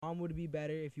mom would be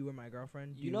better if you were my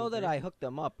girlfriend. You know that I hooked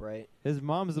them up, right? His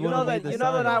mom's the You one know who made that the you know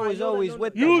sign. that I was always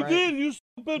with them, You right? did, you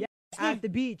stupid. Yeah, at the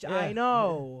beach. Yeah. I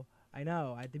know. I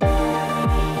know. At the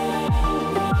beach.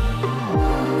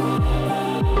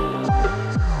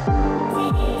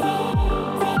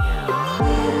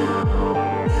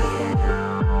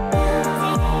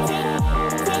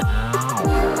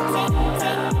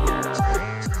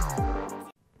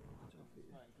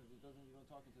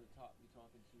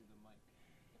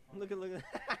 Look at.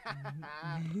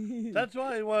 That's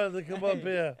why he wanted to come up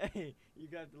here. Hey, you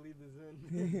got to leave this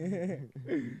in.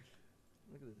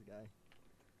 Look at this guy.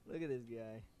 Look at this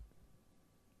guy.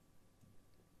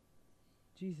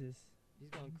 Jesus. He's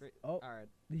going crazy. Oh. All right.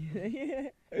 Yeah.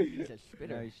 He's a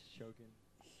spitter. Now he's choking.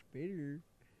 Spitter.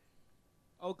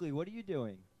 Oakley, what are you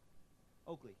doing?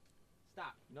 Oakley,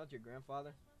 stop. You know it's your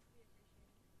grandfather?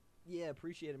 Yeah,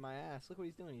 appreciated my ass. Look what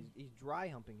he's doing. He's dry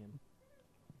humping him.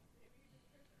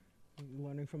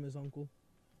 Learning from his uncle.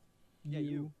 Yeah,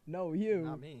 you. No, you.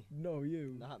 Not me. No,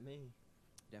 you. Not me.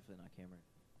 Definitely not Cameron.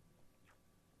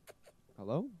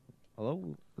 Hello?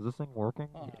 Hello? Is this thing working?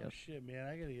 Oh Yes. shit, man!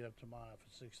 I gotta get up tomorrow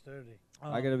for 6:30.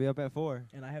 I gotta be up at 4.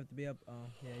 And I have to be up.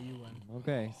 Yeah, you win.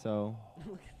 Okay, so.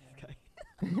 Look at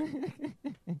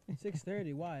this guy.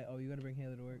 6:30. Why? Oh, you gotta bring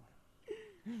Haley to work.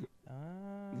 Ah.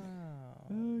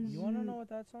 Oh, You wanna shit. know what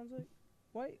that sounds like?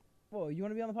 Wait. Whoa, you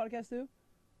wanna be on the podcast too?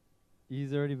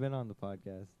 He's already been on the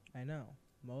podcast. I know.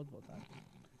 Multiple times.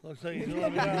 Looks like he's gonna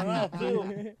be on now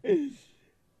too.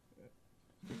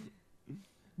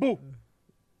 Boo!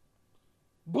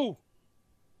 Boo!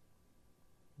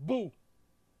 Boo!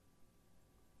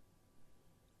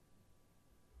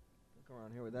 Look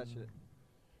around here with that shit.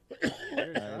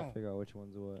 I gotta figure out which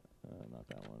one's what. Not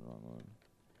that one, wrong one.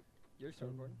 You're still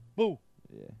recording? Boo!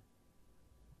 Yeah.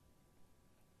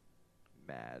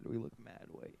 Mad. We look mad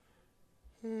white.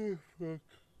 Oh, fuck.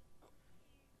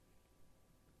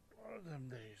 One of them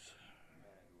days.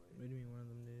 What do you mean one of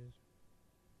them days?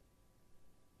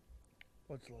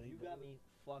 What's late? You got me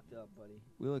fucked up, buddy.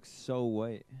 We look so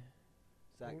white.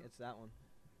 It's that one.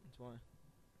 That's why.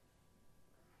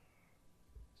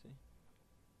 See?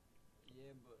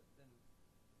 Yeah, but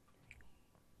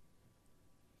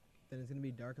Then it's gonna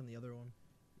be dark on the other one.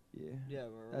 Yeah. yeah,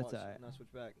 we're That's watch, alright. now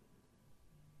switch back.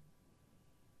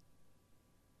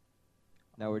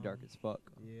 Now we're dark as fuck.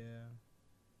 Yeah.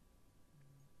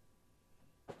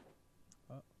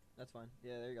 That's fine.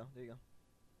 Yeah, there you go. There you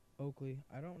go. Oakley,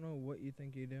 I don't know what you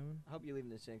think you're doing. I hope you're leaving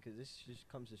this in because this just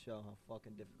comes to show how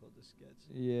fucking difficult this gets.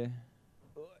 Yeah.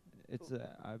 It's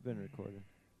I've been recording.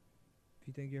 If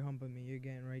you think you're humping me, you're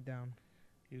getting right down.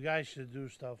 You guys should do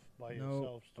stuff by No,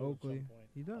 yourselves too Oakley. at some point.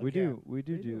 You don't. We Okay. do. We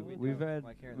do We do. do. We've had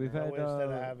Like here and we've there. had That way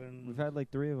instead of having we've had like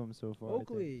 3 of them so far. I think.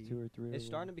 Oakley. 2 or 3. It's of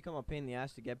starting to them. become a pain in the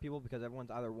ass to get people because everyone's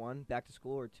either 1, back to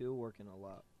school, or 2, working a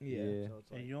lot. Yeah. Yeah. So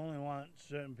it's And like, you only want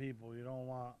certain people. You don't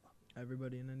want.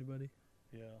 Everybody and anybody.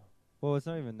 Yeah. Well, it's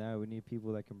not even that. We need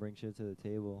people that can bring shit to the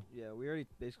table. yeah, we already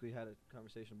basically had a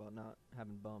conversation about not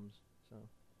having bums. So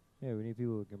Yeah, we need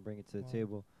people who can bring it to the Well,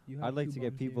 table. You have I'd like 2 to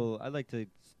get bums here. people. I'd like to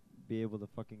be able to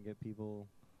fucking get people,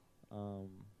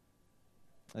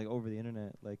 like over the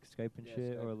internet, like Skype and Yeah,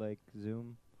 shit, Skype. or like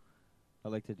Zoom.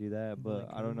 I'd like to do that, But, but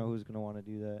like, I don't know Zoom. who's gonna want to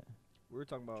do that. we were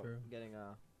talking about True. getting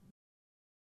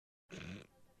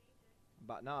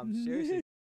but no, I'm seriously.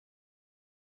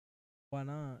 Why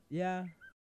not? Yeah.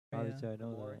 Obviously, I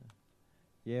know More. that.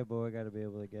 Yeah, but I gotta be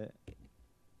able to get.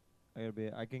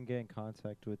 I can get in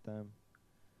contact with them.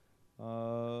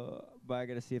 But I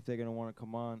gotta see if they're gonna want to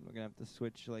come on. We're gonna have to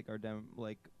switch like our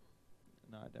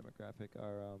not demographic,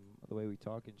 our the way we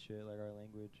talk and shit, like our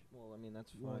language. Well, I mean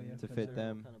that's Well, fine. yeah, To that's fit it.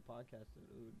 them. What kind of podcast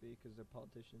it would be because they're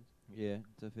politicians. Yeah,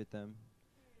 to fit them.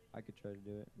 I could try to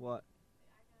do it. What?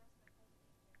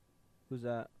 Who's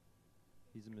that?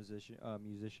 He's a musician.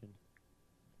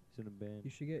 He's in a band. You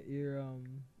should get your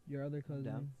other cousin.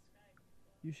 down.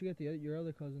 You should get your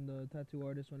other cousin, the tattoo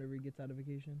artist, whenever he gets out of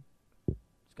vacation. This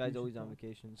guy's should always on talk.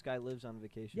 vacation. This guy lives on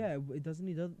vacation. Yeah, doesn't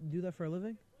he do that for a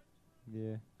living?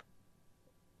 Yeah.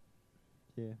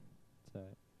 Yeah. It's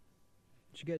alright.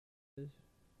 You should get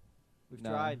We've Nah.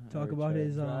 tried. I talk already about tried.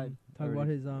 his Tried. talk about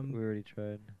Already- his We already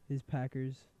tried. his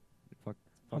Packers. Fuck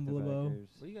Humble the above. Packers.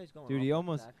 What are you guys going? Dude, off he on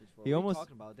almost- Packers for? he What are you almost-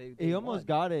 talking about? They He almost won.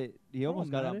 got it. He Don't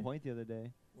almost got it on matter. point the other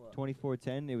day. What?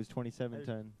 24-10. It was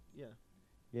 27-10. Yeah.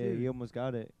 Yeah, Dude. he almost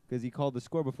got it because he called the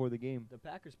score before the game. The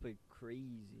Packers played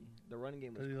crazy. The running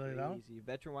game was Did he lay down? crazy.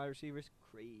 Veteran wide receivers,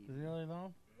 crazy. Does he really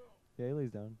know? Yeah, he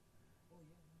lays down.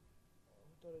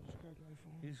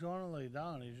 He's going to lay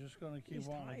down. He's just going to keep He's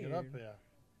wanting to get up tired. there.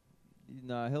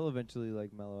 Nah, he'll eventually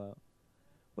like mellow out.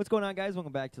 What's going on, guys?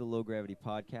 Welcome back to the Low Gravity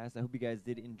Podcast. I hope you guys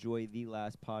did enjoy the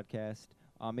last podcast.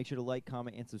 Make sure to like,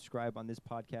 comment, and subscribe on this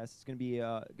podcast. It's gonna be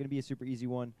a super easy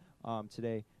one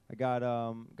today. I got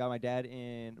my dad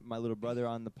and my little brother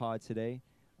on the pod today.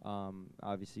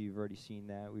 Obviously, you've already seen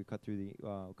that. We cut through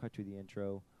the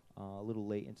intro a little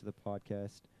late into the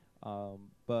podcast,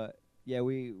 but yeah,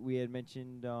 we had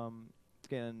mentioned it's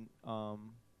getting all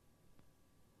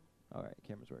right.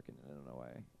 Camera's working. I don't know why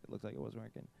it looks like it wasn't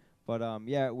working. But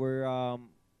yeah, we're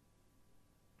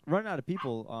running out of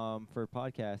people for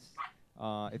podcasts.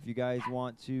 If you guys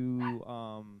want to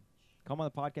come on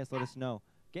the podcast, let us know.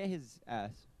 Get his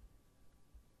ass.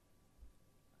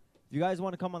 If you guys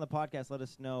want to come on the podcast, let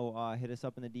us know. Hit us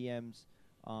up in the DMs.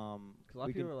 Because a lot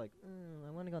of people are like,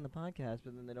 I want to go on the podcast,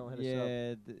 but then they don't hit us up.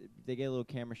 Yeah, they get a little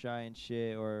camera shy and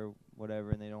shit or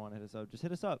whatever, and they don't want to hit us up. Just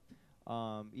hit us up.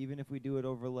 Even if we do it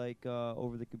over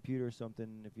over the computer or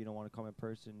something, if you don't want to come in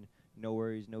person, no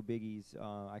worries, no biggies.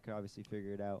 I could obviously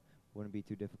figure it out. Wouldn't be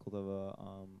too difficult of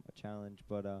a challenge,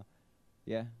 but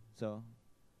yeah. So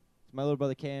it's my little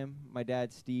brother Cam, my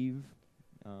dad Steve.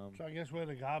 So I guess we're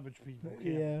the garbage people.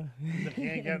 Yeah. They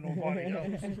can't get nobody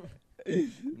else.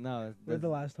 No, We're the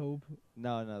last hope.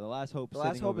 No, the last hope's The last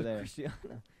sitting hope over is there.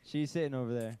 Christiana. She's sitting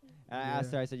over there. And I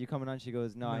asked Yeah. her. I said, "You coming on?" She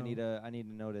goes, "No, I No. need a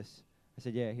notice." I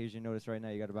said, "Yeah, here's your notice right now.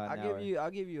 You got about an hour." I'll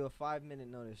give you a 5-minute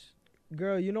notice.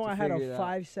 Girl, you know To I had figure it a out.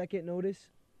 5-second notice.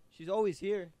 She's always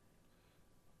here.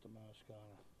 The mask on.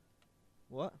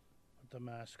 What? The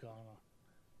mask on.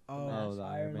 Oh, the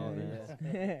Iron Man,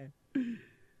 Man.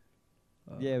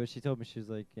 Yeah, but she told me, she was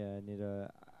like, "Yeah,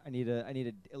 I need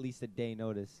at least a day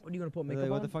notice." What are you gonna put I was makeup like,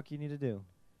 what on? the fuck you need to do?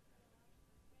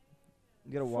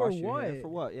 You gotta For wash your hair. what? For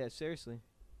what? Yeah, seriously.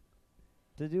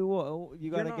 To do what? Oh, you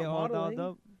You're gotta not get all dolled modeling.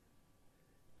 up.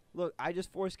 Look, I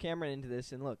just forced Cameron into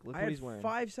this, and look I what had he's wearing.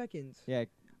 5 seconds. Yeah,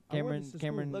 I wore this to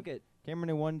school. Look at. Cameron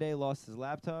in one day lost his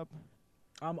laptop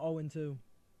I'm 0-2.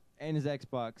 and his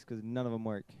Xbox because none of them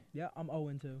work. Yeah, I'm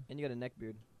 0-2. And you got a neck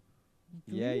beard.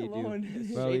 Yeah, Leave you me do. alone.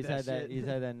 Bro, Shave he's that had that. shit. He's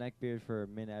had that neck beard for a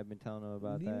minute. I've been telling him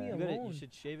about Leave me that. alone. You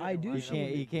should shave it. I and do line it shave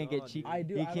up. it. He can't get God, cheap. dude. I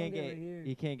do. He I don't can't get get. it here.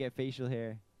 He can't get facial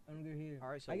hair. I don't get here. All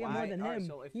right, so I get why? more than all right, him.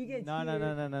 so if He gets No. here. He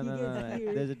gets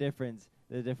here. There's a difference.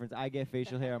 There's a difference. I get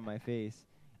facial hair on my face.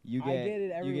 You I get. get it You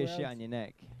get everywhere shit else. on your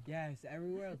neck. Yes,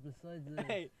 everywhere else besides this.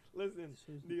 Hey, listen.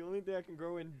 The only thing I can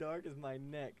grow in dark is my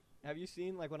neck. Have you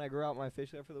seen like when I grow out my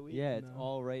facial hair for the week? Yeah, it's No.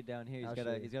 all right down here. I'll He's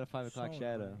show you. got a 5 o'clock So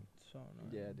shadow. annoying. So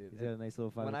annoying. Yeah, dude. He's got a nice little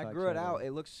 5 When o'clock I grew it shadow. out,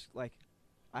 it looks like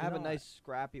I You have a know, nice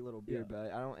scrappy little beard, Yeah.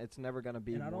 but I don't. It's never gonna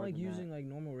be. And I don't more like than using that. like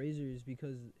normal razors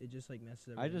because it just like messes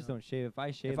everything I just up. don't shave. If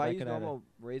I shaved, If I use could have. normal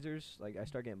razors, like I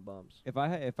start getting bumps. If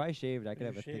I shaved, I could You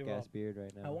have a shave thick ass up. beard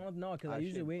right now. I want to know because I I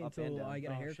usually shave wait up and until down. I get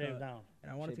a No, haircut, shave down.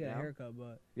 and I want to Shave get a down? haircut,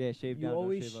 but Yeah, shave you down.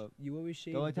 always Don't shave up. you always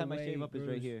shave. The only the time I way shave it up is right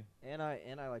grows. here. And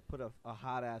I like put a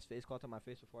hot ass face cloth on my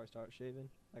face before I start shaving.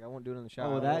 Like I won't do it in the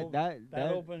shower. Oh, well, that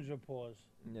That opens your pores.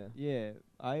 Yeah. Yeah,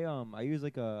 I use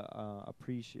like a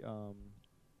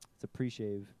it's a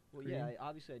pre-shave. Well, yeah.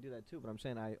 Obviously I do that too, but I'm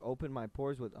saying I open my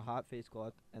pores with a hot face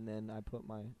cloth, and then I put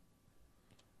my.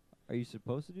 Are you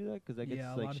supposed to do that? Because that gets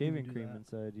Yeah, a like lot of people shaving do cream that.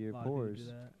 inside your A lot of people pores. do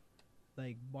that.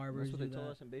 Like barbers That's what do they told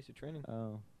that. us in basic training.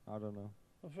 Oh, I don't know.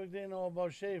 The fuck they know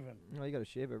about shaving? No, you gotta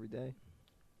shave every day.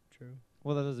 True.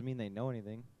 Well, that doesn't mean they know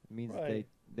anything. It means that Right.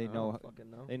 they I don't know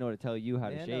fucking know. they know to tell you how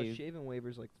They to hand out shave. shaving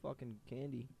waivers like fucking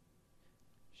candy.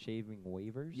 Shaving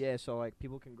waivers. Yeah, so like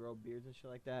people can grow beards and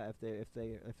shit like that if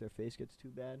their face gets too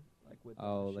bad, like with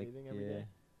Oh, like shaving every yeah. day.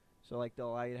 So like they'll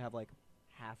allow you to have like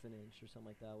half an inch or something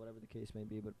like that, whatever the case may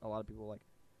be. But a lot of people like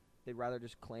they'd rather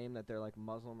just claim that they're like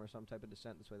Muslim or some type of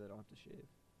descent. This way they don't have to shave.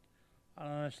 I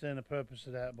don't understand the purpose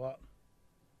of that, but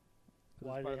 'Cause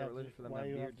why it's do part you of the have religion to, for them why to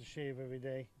you have have to beards. shave every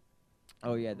day?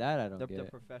 Oh yeah, that I don't The get.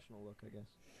 professional look, I guess.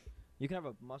 You can have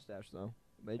a mustache though,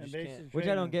 but you And just basic can't. Which I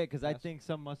don't training. get because I Yes. think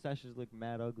some mustaches look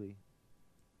mad ugly.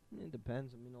 It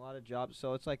depends. I mean, a lot of jobs.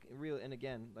 So it's like real, and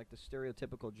again, like the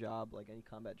stereotypical job, like any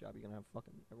combat job, you're gonna have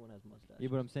fucking everyone has mustaches. Yeah,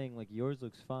 but I'm saying like yours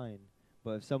looks fine.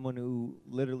 But if someone who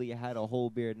literally had a whole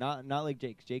beard, not like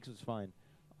Jake's was fine,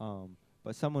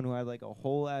 but someone who had like a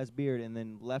whole ass beard and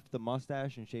then left the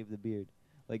mustache and shaved the beard,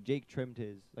 like Jake trimmed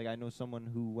his. Like I know someone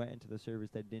who went into the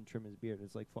service that didn't trim his beard.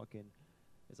 It's like fucking,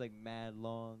 it's like mad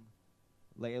long.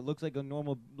 Like it looks like a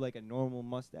normal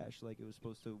mustache. Like it was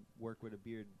supposed to work with a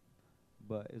beard,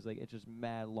 but it's like it's just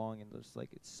mad long and just like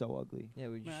it's so ugly. Yeah,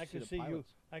 we Man, just I see could the see you.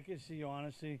 pilots. I can see you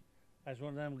honestly as one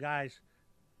of them guys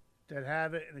that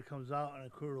have it and it comes out and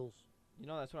it curls. You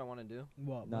know, that's what I want to do.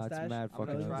 What? Nah, it's mustache? mad I'm fucking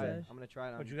gonna try ugly. it. I'm gonna try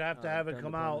it. But on, you have to have it during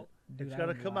come deployment. out. Dude, It's I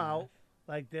gotta would come laugh. out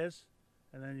like this,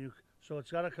 and then so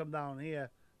it's gotta come down here,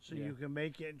 so Yeah. you can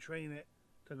make it and train it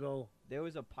to go. There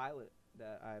was a pilot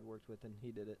that I had worked with, and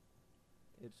he did it.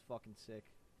 It's fucking sick.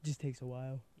 Just takes a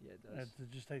while. Yeah, it does.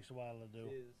 It just takes a while to do.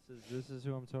 This is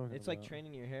who I'm talking about. It's like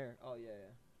training your hair. Oh yeah,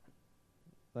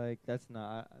 yeah. Like that's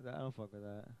not. I don't fuck with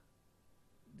that.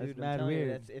 That's Dude, mad I'm telling you,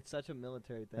 weird. it's such a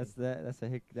military thing.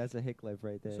 That's a hick life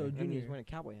right there. So and Junior, he's wearing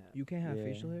a cowboy hat. you can't have Yeah.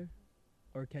 facial hair,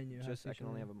 or can you? Just I have can facial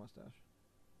only hair? have a mustache.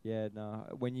 yeah, no.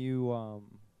 When you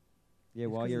yeah,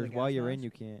 It's while 'cause of you're the while gas you're in,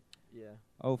 mask? you can't. Yeah.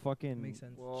 Oh fucking Makes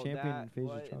sense. Well, champion that,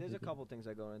 well, facial there's a chocolate. couple things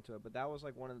that go into it, but that was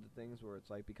like one of the things where it's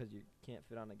like because you can't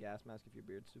fit on a gas mask if your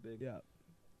beard's too big. Yeah.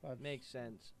 Makes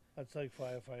sense. That's like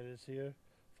firefighters here.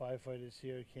 Firefighters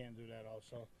here can't do that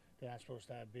also. They're not supposed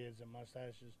to have beards and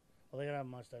mustaches. Well, they can have a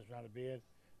mustache, but not a beard,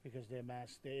 because their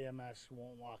air masks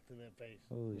won't lock to their face.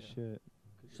 Holy Yeah. shit.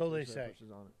 'Cause So your they face say.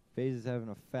 pushes on it. FaZe is having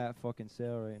a fat fucking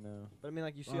sale right now. But I mean,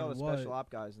 like you see On all the what? special op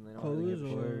guys, and they don't really give a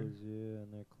Clothes shit. or- Clothes, yeah,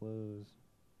 and their clothes.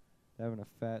 They're having a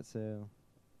fat sale.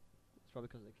 It's probably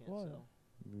because they can't What? sell.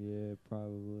 Yeah,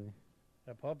 probably.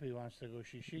 That puppy wants to go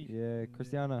shishi. Yeah,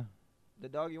 Christiana. The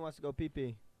doggy wants to go pee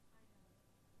pee.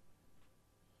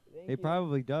 He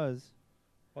probably does.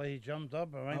 Well, he jumped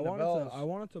up and I rang the wanted bells. to. I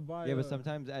wanted to buy. Yeah, but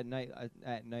sometimes at night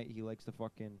he likes to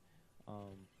fucking,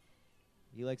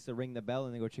 he likes to ring the bell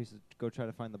and then go try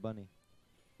to find the bunny,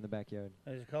 in the backyard.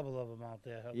 There's a couple of them out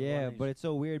there. Yeah, but it's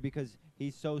so weird because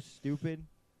he's so stupid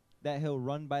that he'll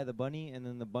run by the bunny and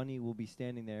then the bunny will be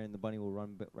standing there and the bunny will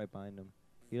run right behind him.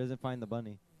 He doesn't find the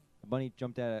bunny. The bunny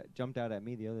jumped out at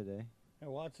me the other day. And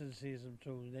Watson sees them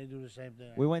too. They do the same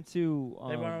thing. We went to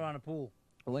They run around the pool.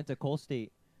 I went to Coal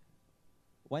State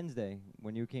Wednesday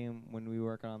when we were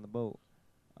working on the boat.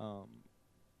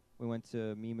 We went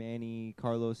to me, Manny,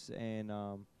 Carlos, and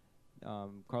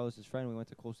Carlos's friend. We went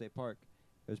to Coal State Park.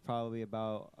 There was probably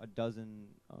about a dozen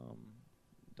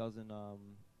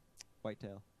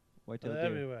whitetail deer.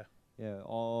 Everywhere. Yeah,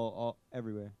 all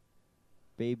everywhere.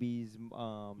 Babies, babies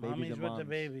Mommies and with moms. the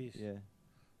babies. Yeah,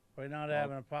 Right now they're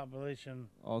having a population.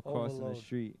 all crossing the Overload.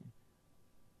 street.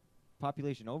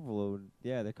 Population overload.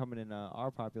 Yeah, they're coming in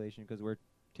our population because we're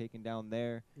taking down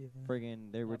their Yeah.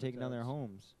 friggin' we're taking down their Habitats.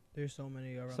 homes. There's so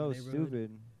many around So the neighborhood.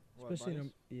 stupid. What, Especially in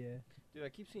bunnies? yeah. Dude, I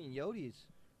keep seeing Yodis.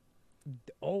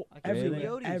 Oh, I can see everywhere,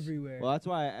 Coyotes. everywhere. Well, that's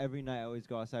why every night I always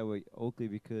go outside with Oakley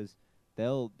because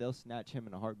they'll snatch him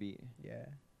in a heartbeat. Yeah.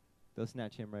 They'll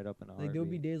snatch him right up in a Like heartbeat. there'll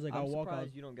be days like I'm I'll walk out.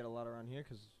 surprised you don't get a lot around here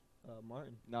because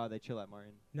Martin. No, they chill at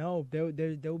Martin. No, there'll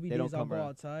be They don't days I'll come go around.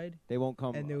 outside, They won't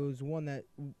come. and there was one that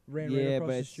ran Yeah, right but across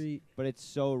the it's- street. but it's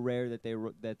so rare that they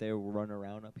run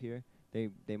around up here.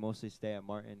 They mostly stay at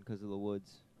Martin because of the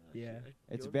woods. Yeah.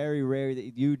 It's very rare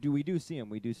that we do see them.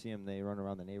 We do see them. They run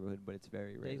around the neighborhood, but it's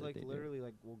very rare. They that like they do. literally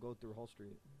like will go through Hull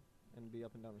Street and be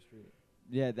up and down the street.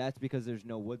 Yeah, that's because there's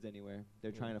no woods anywhere.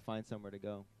 They're Yeah. trying to find somewhere to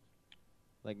go.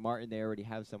 Like Martin, they already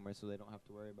have somewhere, so they don't have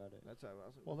to worry about it. That's how I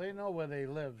was. Well, they know where they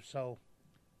live, so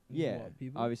Yeah, What,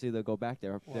 people? obviously they'll go back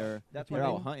there. Well, They're that's they're why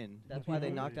out they- hunting. That's why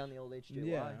they Mhm. knocked down the old HJY.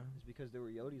 Yeah. Is because there were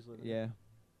Yodis living. Yeah,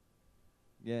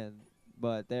 yeah,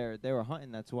 but they were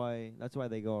hunting. That's why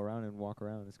they go around and walk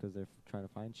around. It's because they're trying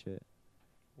to find shit.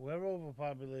 we're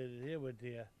overpopulated here with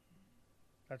deer.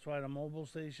 That's why the mobile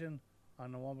station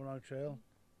on the Wampanoag Trail,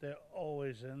 they're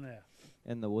always in there.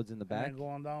 And the woods in the back. And then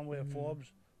going down where Mhm.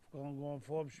 going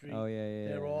Forbes Street, Oh yeah.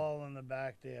 they're all in the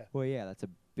back there. Well, yeah, that's a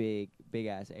big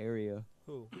ass area.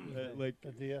 Who? Like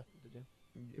The deer. Did you?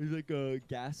 there's like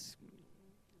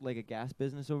a gas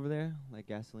business over there, like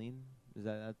gasoline. Is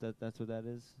that's what that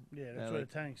is? Yeah, that's Yeah, where like-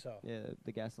 the tanks are. Yeah,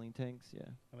 the gasoline tanks. Yeah,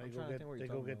 And I'm they trying to think what they you're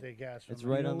go talking get about. their gas from it's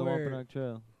there. right know on the where- Wampanoag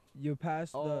Trail. You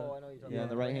passed Oh, the. I know what you're talking Yeah, about. on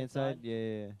the right hand side.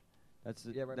 Yeah. That's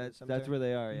Yeah, right by the that's cemetery. where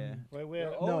they are. Yeah. Mhm. Right They're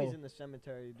where always No. in the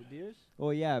cemetery. The deers.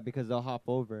 Well, yeah, because they'll hop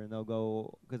over and they'll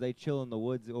go because they chill in the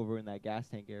woods over in that gas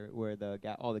tank area where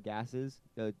all the gas is.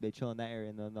 They chill in that area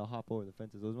and then they'll hop over the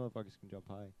fences. Those motherfuckers can jump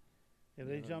high. yeah,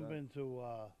 they Yeah, jump that- into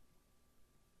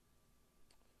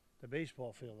the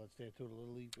baseball field that's there too, the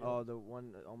Little League field. Oh, the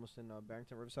one almost in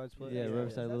Barrington Riverside split. Yeah, Is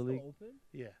Riverside that Little still League. open?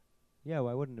 Yeah. Yeah,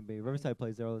 why wouldn't it be? Riverside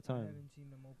plays there all the I time. haven't seen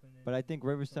them open. But I think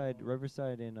Riverside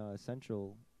long. and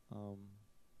Central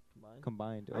Combined.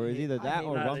 combined, I or it's hate- either I that hate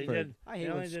or that. No, they Rumford. did- I They hate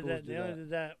when only did schools that. do They only that. did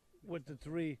that with the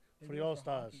three They for do the it All for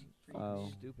Stars. hockey. Oh.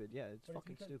 Stupid. Yeah, it's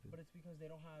fucking stupid. But it's because they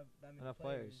don't have that many Enough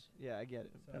players. Yeah, I get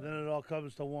it. So- And then it all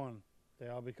comes to one. They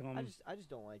all become I just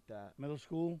don't like that. middle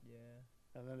school,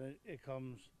 Yeah. and then it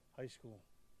comes high school.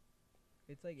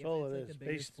 It's like That's all it's it like is. the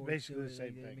bigger sports Basically do the it, same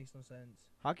like, thing. It makes no sense.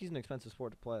 Hockey's an expensive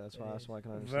sport to play. That's It why. That's is. why I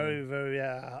can understand. Very, very.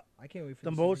 I can't wait for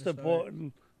The the most season to start.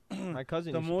 important, My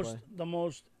cousin the used to most, play. the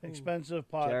most Who? expensive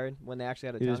part. Jared, when they actually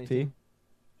had a You just Donnie pee? team.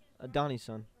 A Donnie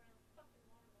son.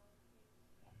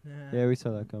 Yeah, we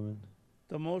saw that coming.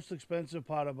 The most expensive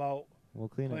part about We'll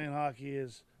clean it. playing hockey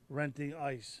is renting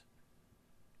ice.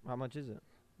 How much is it?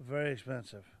 Very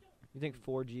expensive. You think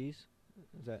 4 G's?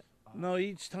 Is that? No,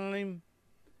 each time,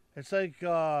 it's like it's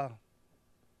 $100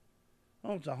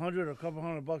 or a couple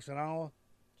 $100 an hour.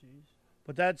 Jeez.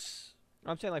 But that's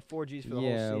I'm saying like 4 G's for the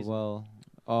Yeah, whole season. well,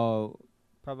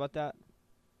 Probably about that.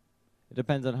 it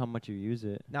depends on how much you use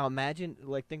it. Now imagine,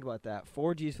 like, think about that.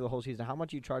 4 G's for the whole season. How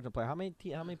much you charge a player? How many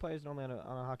players normally on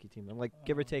a hockey team? And like,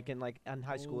 give or take, in like in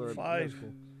high school or Five. middle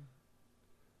school.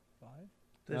 5?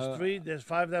 there's 3. There's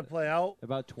 5 that play out.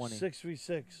 About 20.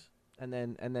 6v6. And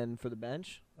then for the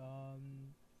bench,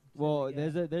 Well,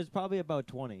 there's probably about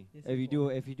 20. Yes,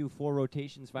 If you do 4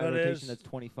 rotations, 5 But rotations, there's- that's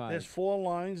 25. There's 4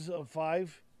 lines of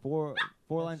 5. Four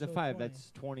lines of so 5. 20.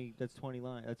 That's 20. That's 20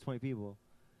 line. That's 20 people.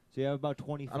 So you have about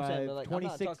 25, I'm saying, but, like, I'm not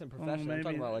 26. talking professional. I'm talking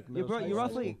maybe- about like You're, middle you're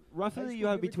school. roughly you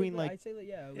have between like I'd say that,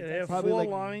 yeah. Yeah, they have probably 4 like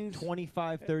lines.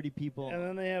 25, 30 people And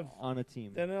then they have on a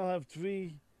team. Then they'll have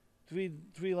three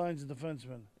lines of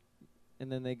defensemen.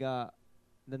 And then they got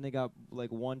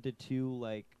like 1 to 2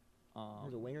 like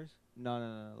Who's the wingers?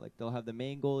 no, like they'll have the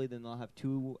main goalie, then they'll have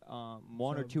 2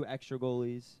 1 or Sub. 2 extra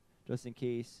goalies just in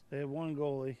case. They have 1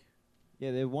 goalie.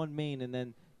 Yeah, they have 1 main, and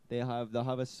then they'll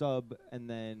have a sub, and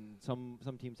then some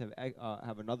teams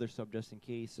have another sub just in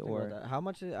case. Think about Or that. How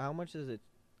much is it?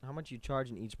 How much you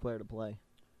charging each player to play?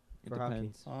 it for hockey.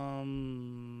 depends.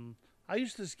 I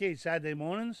used to skate Saturday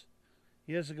mornings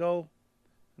years ago,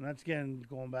 and that's going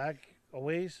back a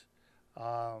ways.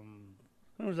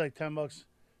 It was like $10,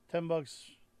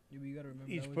 $10 Yeah, but you gotta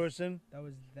remember each that was, person. That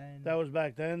was then. That was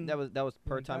back then. That was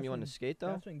per Like, time that's you wanted when- to skate though.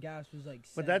 That's when gas was like.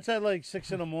 But that's at like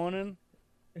 6 in the morning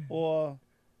or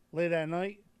late at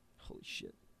night. Holy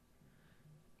shit!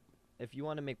 If you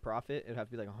want to make profit, it'd have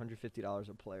to be like $150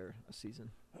 a player a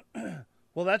season.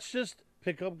 Well, that's just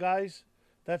pickup guys.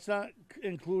 That's not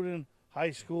including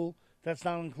high school. That's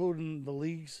not including the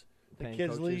leagues, the Paying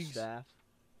kids' coaches, leagues. staff.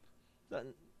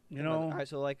 You know, all right.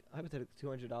 So like hypothetically,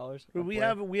 $200. But we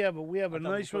have a On top of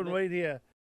nice one equipment. right here.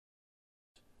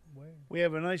 Where? We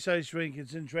have a nice ice rink.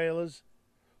 It's in trailers.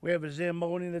 We have a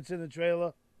Zamboni that's in the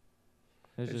trailer.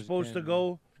 It's just supposed to getting-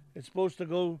 go. It's supposed to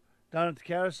go down at the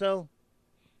carousel.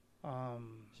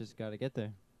 Just got to get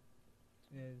there.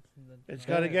 Yeah, It's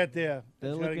got to get there.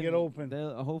 They're It's got to looking- get open.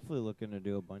 They're hopefully looking to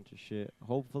do a bunch of shit.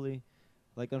 Hopefully,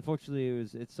 like unfortunately,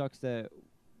 it sucks that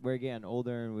we're getting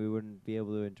older and we wouldn't be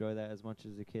able to enjoy that as much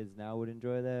as the kids now would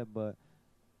enjoy that. But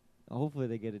hopefully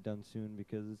they get it done soon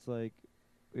because it's like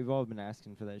we've all been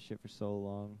asking for that shit for so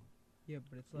long. Yeah,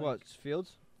 but it's like. What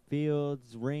fields?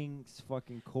 Fields, rinks,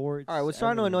 fucking courts. All right. What's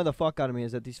starting to annoy everything. the fuck out of me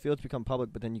is that these fields become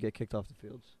public, but then you get kicked off the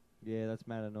fields. Yeah, that's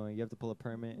mad annoying. You have to pull a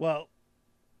permit. Well,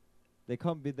 They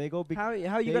go. How are you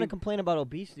they- gonna complain about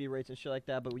obesity rates and shit like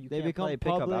that, but you They can't become play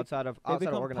pickup public- outside of They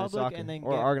become organized public soccer and then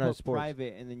or get organized put sports?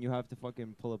 private, and then you have to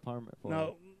fucking pull a permit for now,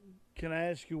 it. can I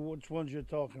ask you which ones you're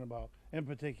talking about in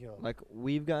particular? Like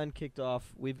we've gotten kicked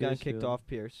off. We've gotten Pierce kicked Field. off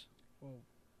Pierce, Well,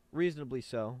 reasonably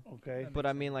so. Okay. That But makes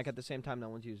I mean, like sense. at the same time, no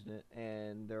one's using it,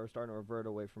 and they're starting to revert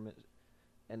away from it,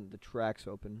 and the track's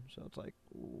open. So it's like,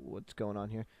 what's going on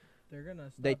here? they're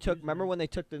gonna. They stop took. using Remember it. when they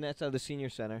took the nets out of the senior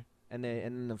center, and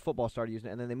then the football started using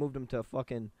it, and then they moved them to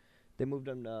fucking. They moved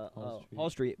them to Hall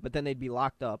Street, but then they'd be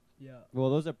locked up. Yeah. Well,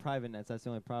 those are private nets. That's the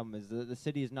only problem. Is the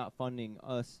city is not funding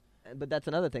us. But that's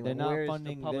another thing. They're like, not where's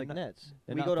funding- the they're public not- nets?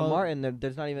 they're We not go to fund- Martin.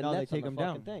 There's not even No, they nets take on 'em the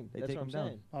fucking down. thing. They That's take what I'm 'em down.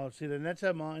 saying. Oh, see, the nets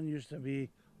at Martin used to be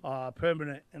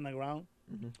permanent in the ground,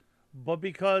 Mm-hmm. but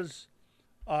because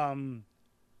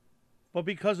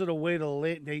of the way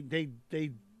they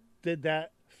did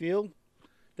that field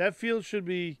should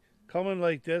be coming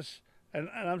like this, and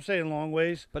I'm saying long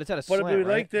ways. But it's at a But slant, if it be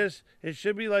right? like this, it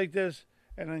should be like this,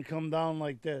 and then come down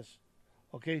like this.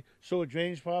 Okay, so it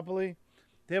drains properly.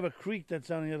 They have a creek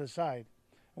that's on the other side.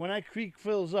 When that creek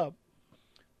fills up,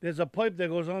 there's a pipe that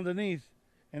goes underneath,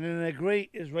 and then the grate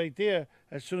is right there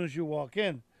as soon as you walk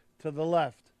in to the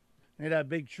left. Near that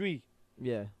big tree.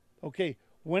 Yeah. Okay,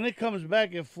 when it comes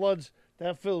back, it floods.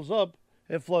 That fills up,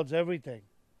 it floods everything.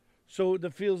 So the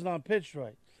field's not pitched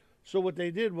right. So what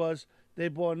they did was they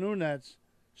bought new nets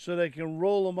so they can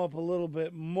roll them up a little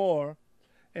bit more,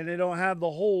 and they don't have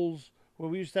the holes where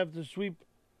we used to have to sweep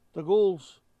the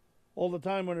goals all the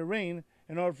time when it rained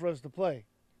in order for us to play.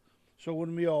 So it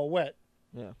wouldn't be all wet.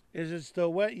 Yeah. Is it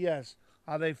still wet? Yes.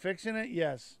 Are they fixing it?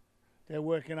 Yes. They're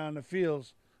working on the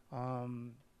fields.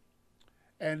 And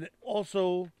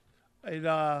also, it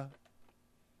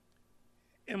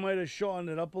might have shortened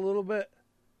it up a little bit.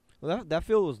 Well, that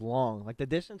field was long. Like the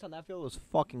distance on that field was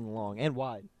fucking long and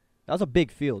wide. That was a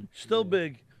big field. Still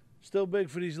big. Still big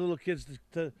for these little kids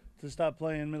to to stop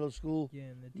playing middle school Yeah,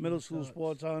 and the team middle school sucks.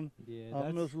 sports on. Yeah,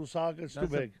 Middle school soccer. It's too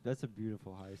that's big. that's a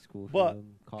beautiful high school But field,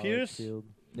 college Pierce- field.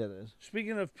 Yeah, there is.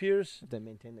 Speaking of Pierce, If they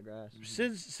maintain the grass.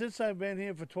 since I've been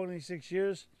here for 26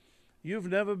 years, you've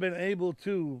never been able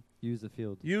to Use the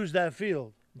field. use that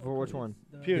field, For which one?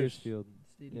 The Pierce. Field.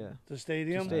 stadium. Yeah. the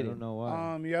stadium. I Stadium. don't know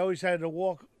why. You always had to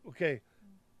walk. Okay,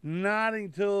 not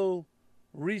until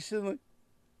recently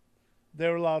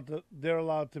they're allowed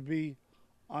to be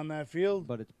on that field.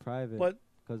 But it's private. But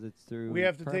because it's through. we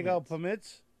have to take out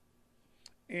permits.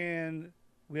 permits, and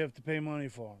we have to pay money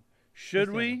for them. Should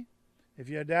That's we? If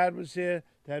your dad was here,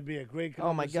 that'd be a great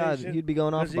Oh my conversation. God, he'd be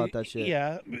going off 'cause about that shit.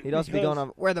 Yeah, He'd also be going because-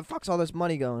 off. Where the fuck's all this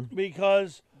money going?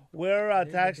 Because where are our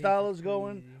They tax pay for dollars free.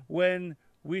 going when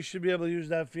we should be able to use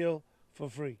that field for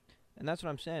free? And that's what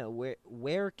I'm saying.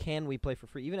 Where can we play for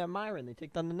free? Even at Myron, they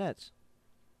take down the nets.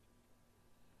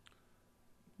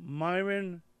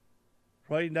 Myron,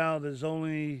 right now there's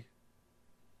only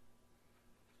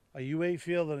a U8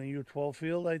 field and a U12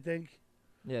 field, I think.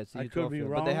 Yeah, it's the I U12 could be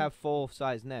field, but they wrong. have full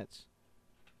size nets.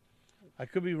 I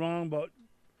could be wrong, but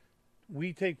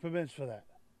we take permits for that.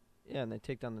 Yeah, and they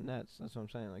take down the nets. That's what I'm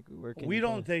saying. Like, where can We you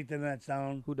don't play? take the nets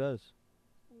down. Who does?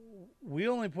 We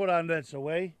only put our nets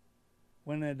away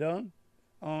when they're done.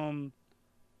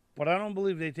 But I don't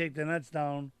believe they take the nets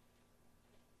down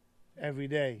every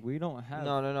day. We don't have.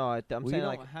 No. I'm we saying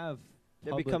don't like have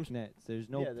there public becomes- nets. There's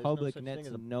no Yeah, there's no public such nets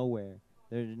thing as a- nowhere.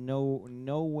 There's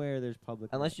nowhere there's public.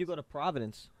 unless nets. you go to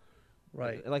Providence.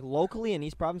 Right. Like locally in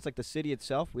East Providence, like the city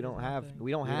itself, we There's don't have nothing.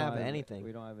 we don't We have anything.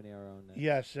 We don't have any of our own nets.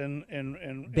 Yes,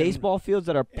 and Baseball fields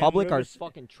that are public are Rivers-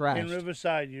 fucking in trash.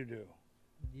 Riverside you do.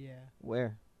 Yeah.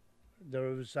 Where? The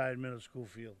Riverside Middle School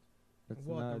field. That's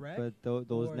What, the not. rec? But those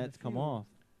Or the nets come field? off.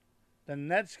 The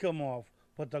nets come off,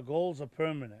 but the goals are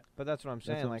permanent. But that's what I'm That's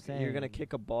saying. what I'm like you're gonna saying.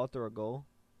 kick a ball through a goal.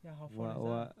 Yeah, how fun What? is that?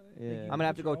 What? Like, Yeah. you I'm gonna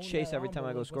have put to go your own chase net every on, time but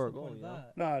I go what's score a the point goal, of you know?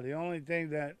 that? No, the only thing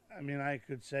that I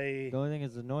could say, The only thing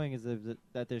that's annoying is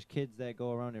that there's kids that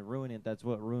go around and ruin it. That's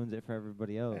what ruins it for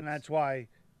everybody else. and that's why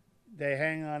they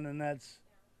hang on the nets.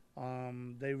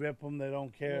 They rip them. They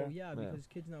don't care. Well, yeah, Yeah. because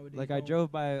kids nowadays like I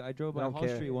drove by don't Hall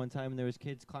care. Street one time and there was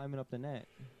kids climbing up the net.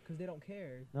 because they don't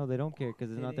care. No, they don't care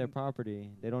because it's They not their didn't-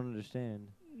 property. They don't understand.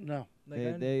 No. Like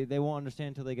I They won't understand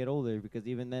until they get older because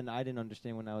even then I didn't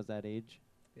understand when I was that age.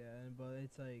 yeah, but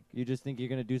it's like You just think you're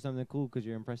gonna do something cool because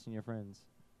you're impressing your friends.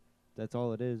 That's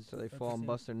all it is. So they That's fall the and same.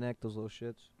 bust their neck. Those little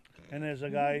shits. And there's a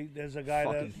guy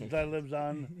Fucking hate that lives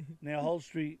on near Hull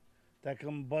Street that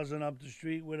come buzzing up the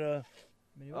street with a,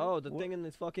 Anyway, Oh, the thing in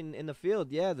the fucking in the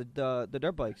field. Yeah, the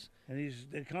dirt bikes. and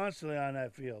they're constantly on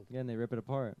that field. Yeah, and they rip it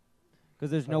apart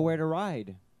because there's Oh. nowhere to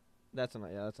ride. That's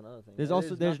another thing. There's There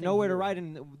also is there's nothing nowhere to here. ride,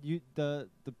 and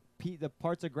the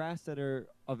parts of grass that are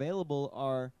available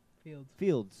are fields.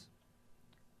 fields.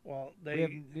 Well,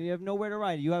 You have nowhere to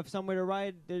ride. You have somewhere to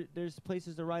ride. There's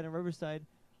places to ride in Riverside.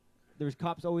 There's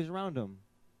cops always around them.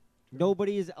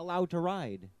 Nobody is allowed to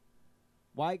ride.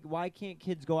 Why can't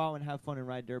kids go out and have fun and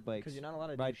ride dirt bikes? Because you're not allowed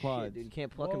to Ride do quads. shit, dude. You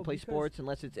can't pluck Well, and play because sports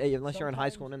unless you're in high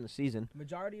school and in the season.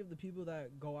 Majority of the people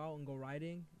that go out and go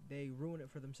riding, they ruin it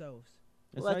for themselves.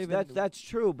 It's Well, not that's, even- that's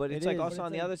true, but It it's like is. also But on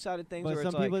it's the like- other side of things But where some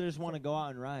it's people like just want to go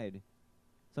out and ride.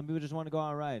 Some people just want to go out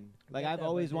and ride. Like get I've that,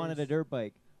 always but wanted a there's- dirt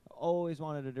bike. Always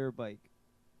wanted a dirt bike.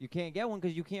 You can't get one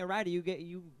because you can't ride it.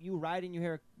 You ride and you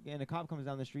hear and a cop comes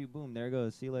down the street. Boom, there it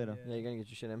goes. See you later. yeah, you're gonna get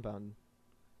your shit impounded.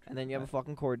 And then you have a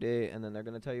fucking court date, and then they're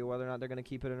gonna tell you whether or not they're gonna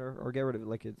keep it or get rid of it.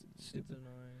 Like it's It's stupid.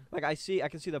 annoying. Like I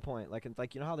can see the point. Like it's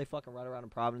like you know how they fucking ride around in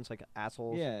Providence like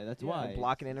assholes. Yeah, that's Yeah, why. like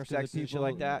blocking It's 'cause of intersections and shit people-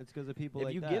 like that. It's because of people If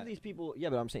like you that. give these people, yeah,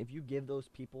 but I'm saying if you give those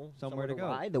people Somewhere to go.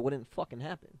 ride, that wouldn't fucking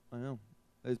happen. I know.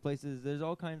 There's places. There's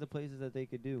all kinds of places that they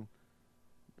could do.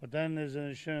 But then there's an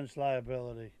insurance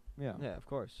liability. Yeah. Yeah, of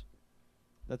course.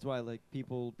 That's why like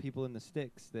people in the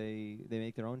sticks they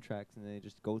make their own tracks and they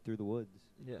just go through the woods.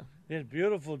 Yeah, There's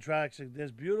beautiful tracks.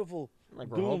 There's beautiful like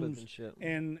Rehoboth Dooms and shit.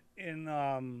 in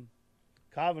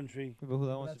Coventry. People who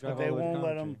wants to That's drive But they all the way to won't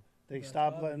let Coventry. them. They Yeah,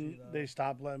 stop Coventry, letting though. they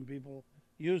stop letting people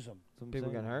use them. That's what I'm People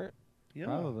saying. getting hurt. Yeah.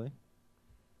 Probably.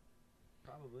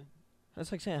 Probably.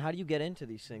 That's like saying, how do you get into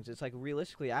these things? It's like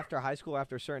realistically, after high school,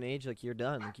 after a certain age, like you're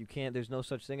done. Like you can't. There's no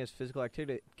such thing as physical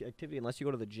activity unless you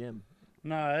go to the gym.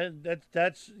 No,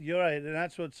 that's you're right, and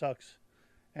that's what sucks,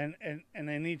 and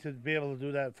they need to be able to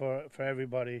do that for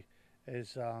everybody.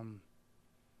 Is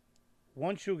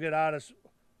once you get out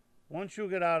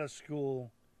of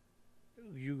school,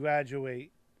 you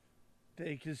graduate,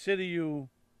 they consider you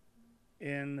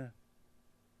in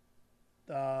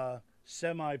the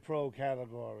semi-pro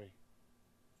category,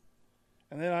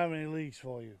 and they don't have any leagues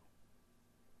for you.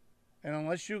 And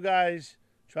unless you guys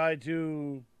try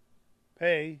to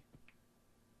pay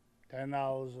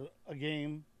 $10 a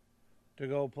game to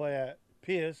go play at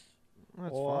Pierce.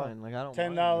 That's Or fine. Like I don't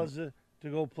 $10 mind to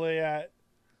go play at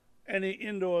any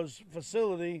indoors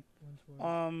facility.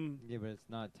 Yeah, but it's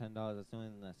not $10. That's the only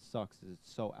thing that sucks. Is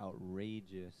it's so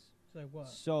outrageous. It's like what?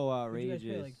 So Did outrageous.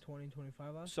 you guys pay like 20,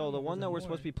 25 last So time, the or was one it that we're more?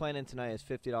 supposed to be playing in tonight is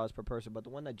 $50 per person, but the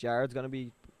one that Jared's gonna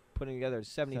be putting together is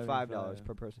 $75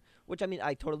 per person. Which I mean,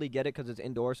 I totally get it because it's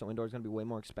indoor, so indoor is gonna be way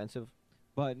more expensive.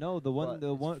 But no, the But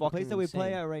it's place fucking that we play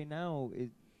insane. at right now is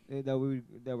that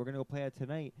we're gonna go play at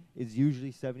tonight is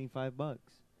usually $75.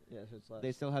 Yeah, so it's less.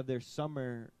 They still have their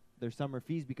summer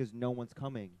fees because no one's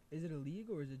coming. Is it a league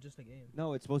or is it just a game?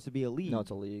 No, it's supposed to be a league. No, it's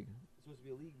a league. It's supposed to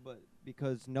be a league, but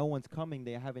because no one's coming,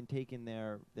 they haven't taken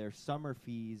their summer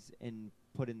fees and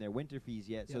put in their winter fees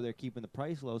yet. So Yeah. they're keeping the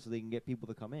price low so they can get people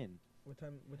to come in. What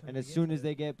time? And as soon as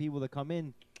they get people to come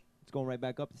in, it's going right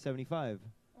back up to 75.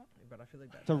 But I feel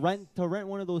like that. To rent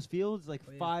one of those fields, like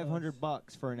Oh, yeah,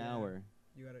 $500 for an Yeah. hour.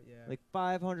 You gotta, yeah. Like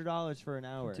 $500 for an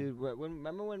hour. Dude,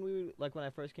 remember when when I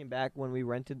first came back when we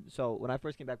rented? So when I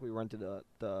first came back, we rented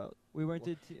the We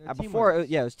rented before.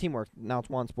 Yeah, it was Teamwork. Now it's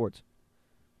One Sports.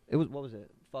 It was what was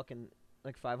it? Fucking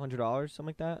like $500, something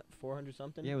like that. 400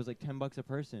 something. Yeah, it was like $10 a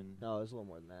person. No, it was a little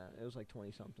more than that. It was like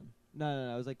 20 something.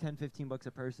 No, it was like $10-15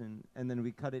 a person, and then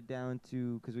we cut it down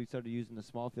to because we started using the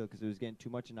small field because it was getting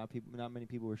too much and not many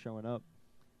people were showing up,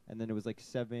 and then it was like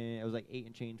 8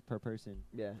 and change per person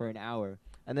Yeah. for an hour.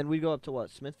 And then we go up to what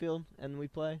Smithfield and we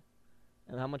play.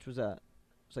 And how much was that?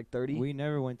 It's like 30. We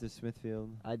never went to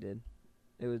Smithfield. I did.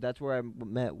 That's where I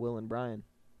met Will and Brian.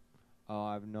 Oh,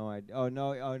 I have no idea. Oh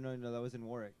no, that was in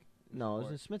Warwick. No, it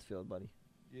was in Smithfield, buddy.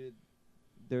 Are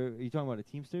you talking about the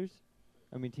Teamsters?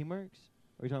 I mean Teamworks?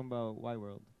 Or are you talking about Wide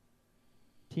World?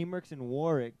 Teamworks in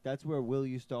Warwick. That's where Will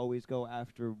used to always go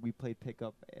after we played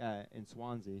pickup in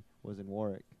Swansea. Was in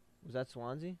Warwick. Was that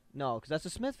Swansea? No, because that's the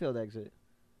Smithfield exit.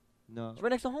 No. It's right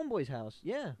next to Homeboy's house.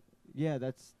 Yeah. Yeah,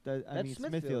 that's I That's mean Smithfield.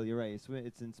 Smithfield. You're right.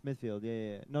 It's in Smithfield.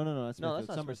 Yeah. No, that's No, Smithfield. that's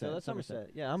not Somerset. Smithfield. That's Somerset.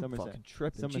 Yeah, I'm Somerset. fucking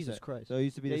tripping. Somerset. Jesus Christ. So it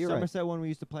used to be Yeah, the you're right. Somerset one we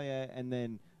used to play at, and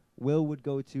then Will would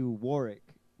go to Warwick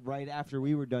right after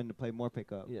we were done to play more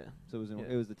pickup. Yeah. So it was Yeah.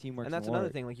 it was the Teamworks. And that's in another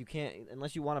Warwick. thing. Like, you can't,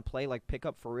 unless you want to play, like,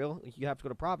 pickup for real, like, you have to go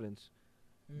to Providence.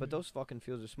 But those fucking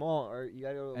fields are small, or you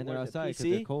gotta go to And they're what is it, outside because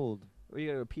PC? they're cold. Or you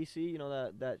gotta go to PC, you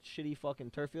know that shitty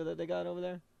fucking turf field that they got over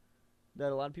there?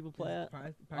 That a lot of people play at?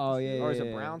 Oh, yeah, Or is yeah,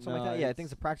 it Brown, something no, like that? Yeah, I think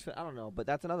it's- it's a practice field. I don't know, but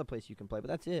that's another place you can play. But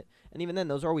that's it. And even then,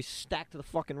 those are always stacked to the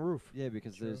fucking roof. Yeah,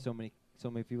 because True. there's so many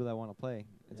people that want to play.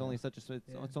 It's Yeah. only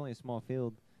Yeah. it's only a small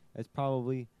field. It's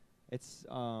probably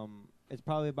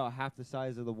about half the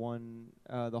size of the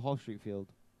Hall Street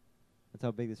field. That's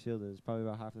how big this field is. Probably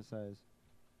about half the size.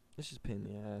 It's just pain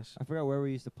in the ass. I forgot where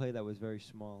we used to play that was very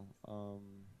small. I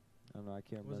don't know. I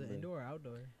can't Was remember. it indoor or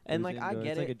outdoor? It And was like I indoor.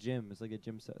 get it's it. like a gym. It's like a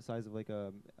gym size of like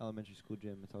a elementary school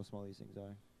gym. That's how small these things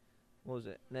are. What was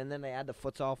it? And then they add the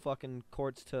futsal fucking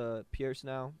courts to Pierce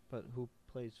now. But who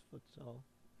plays futsal?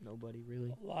 Nobody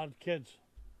really. A lot of kids.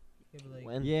 Yeah, but like,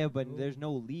 When? Yeah, but Ooh. there's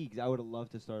no leagues. I would have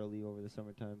loved to start a league over the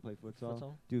summertime and play futsal.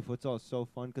 Futsal? Dude, futsal is so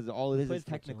fun because all it Who is plays futsal?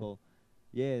 technical.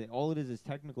 Yeah, all it is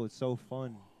technical. It's so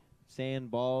fun.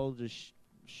 Sand ball, just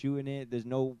shooting it. There's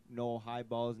no high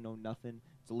balls, no nothing.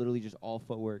 It's literally just all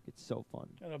footwork. It's so fun.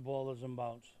 And the ball doesn't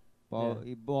bounce.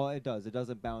 Ball, it does. It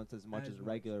doesn't bounce as much As as much.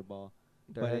 regular ball,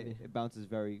 They're but heavy. it bounces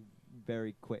very,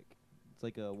 very quick. It's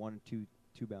like a 1 or 2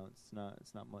 bounce.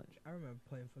 It's not much. I remember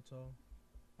playing futsal.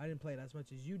 I didn't play it as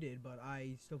much as you did, but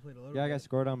I still played a little Yeah, I bit. got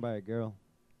scored on by a girl.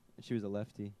 And she was a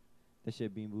lefty. That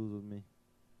shit bean boozled me.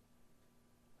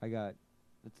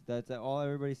 That's all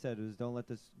everybody said was don't let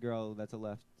this girl that's a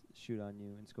left shoot on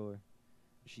you and score.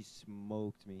 She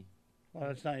smoked me. Well,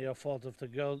 it's not your fault if the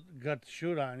girl got to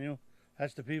shoot on you.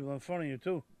 That's the people in front of you,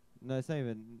 too. No, it's not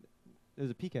even. It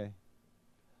was a PK.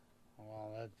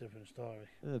 Well, that's a different story.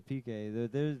 It was a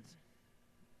PK. There's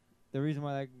the reason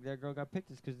why that girl got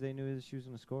picked is because they knew that she was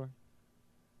gonna score.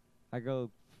 That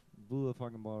girl blew the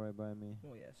fucking ball right by me.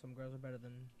 Well, yeah, some girls are better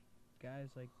than guys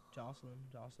like Jocelyn.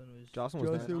 Jocelyn was. Jocelyn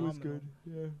was nice. phenomenal.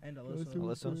 Yeah. And Alyssa.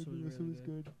 Alyssa was really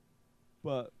good.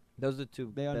 But Those are the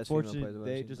two they best female players I've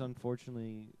ever seen. just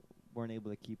unfortunately weren't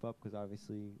able to keep up because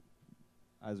obviously,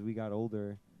 as we got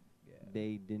older, Yeah.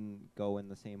 they didn't go in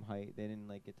the same height. They didn't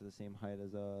like get to the same height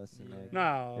as us. And Yeah. like,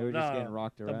 No, they were just getting no.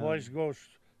 rocked The around.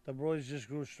 the boys just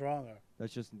grew stronger.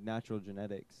 That's just natural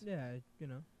genetics. Yeah, you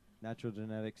know. Natural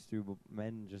genetics through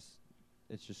men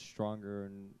it's just stronger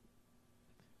and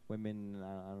women.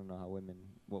 I don't know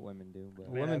what women do, but I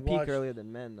mean, Women I peak watched- earlier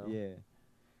than men, though. yeah.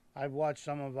 I've watched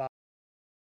some of our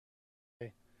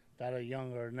that are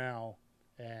younger now,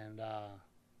 and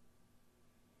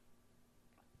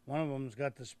one of them's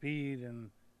got the speed, and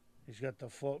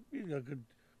He's got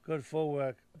good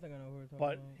footwork, I think I know who we're talking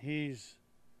but about. he's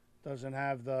doesn't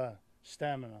have the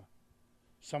stamina.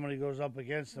 Somebody goes up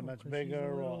against him Oh, that's 'cause bigger,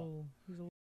 he's a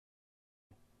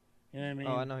you know what I mean?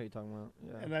 Oh, I know who you're talking about.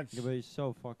 Yeah. And that's Yeah, but he's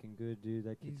so fucking good, dude.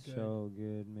 That He's kid's good. so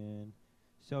good, man.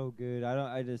 So good.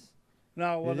 I just.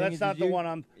 no. Well, thing that's is not the you- one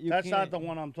I'm. you That's not can't- the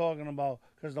one I'm talking about.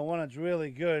 Because the one that's really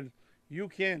good, you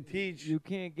can't teach. You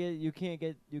can't get everything. You can't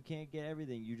get Nah,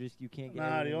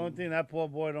 everything. the only thing that poor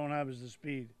boy don't have is the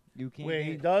speed. you can't Where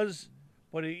get, he does,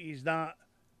 but he's not.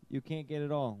 you can't get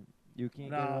it all. You can't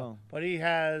get it No, all. but he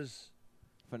has.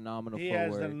 Phenomenal He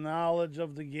has footwork. the knowledge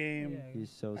of the game. Yeah. He's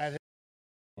so At his-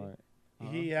 smart.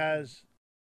 He has.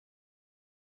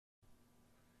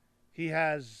 He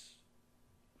has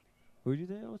Who'd you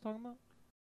think I was talking about?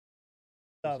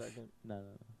 stuff. Second. No.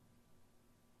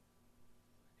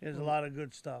 He has a lot of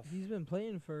good stuff. He's been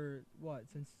playing for what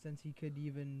since he could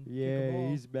even kick a Yeah, ball.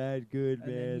 he's mad good, And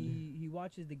then man. he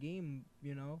watches the game,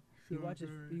 you know. He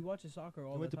watches soccer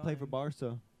all He went the to time. play for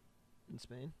Barca. In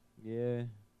Spain. Yeah,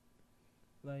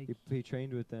 Like he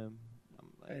trained with them. I'm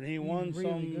like, And he he's won really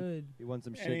some. good. he won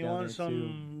some And shit he down won there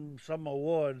too. some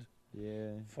award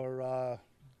Yeah, for.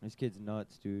 this kid's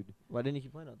nuts, dude. Why didn't he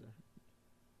keep playing out there?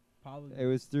 Probably. It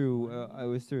was through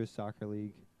a soccer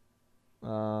league.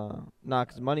 Nah,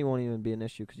 because money won't even be an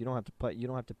issue because you don't have to play. You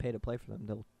don't have to pay to play for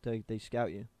them. They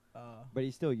scout you. But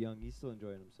he's still young. He's still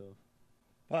enjoying himself.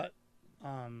 But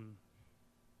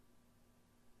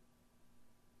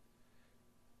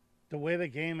the way the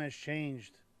game has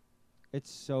changed It's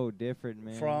so different,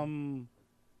 man. from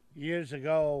years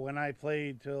ago when I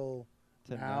played till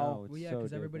to now. now, it's Well, yeah, so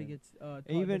because everybody different. gets taught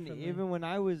even differently. even when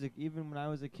I was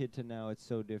a kid to now, it's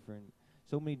so different.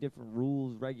 So many different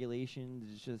rules, regulations.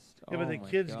 It's just yeah, but oh the my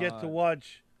kids get to God.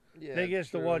 watch. Yeah, They get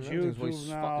to watch YouTube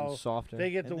now. Fucking softer.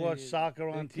 They get to And watch they- soccer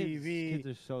on the kids, TV. Kids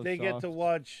are so They get to soft.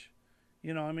 watch.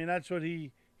 You know, I mean, that's what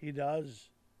he does.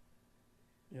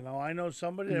 You know, I know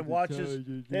somebody that watches.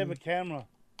 They have a camera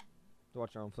to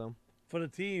watch their own film. for the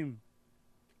team,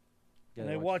 Yeah, and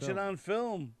they watch it film. on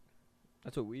film.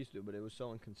 That's what we used to do, but it was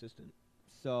so inconsistent.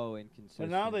 So inconsistent.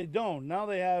 But now they don't. Now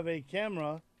they have a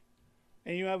camera,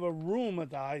 and you have a room at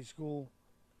the high school.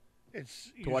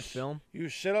 It's To watch film. You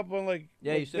sit up on like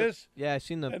Yeah, like you sit. this, Yeah, I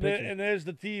seen the and, picture. and there's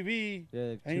the TV, Yeah, they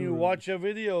have and two you rooms. watch your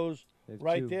videos They have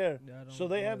right two. there. Yeah, I don't So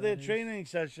they know have where their that is. training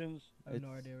sessions. I have no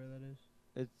It's- idea where that is.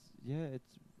 It's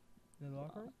In the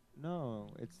locker room? no,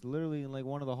 it's literally in like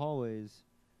one of the hallways.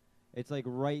 It's like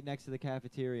right next to the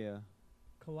cafeteria.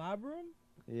 Collab room?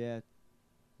 Yeah. Is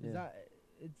Yeah. that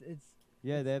it's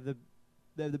Yeah, they have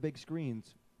the big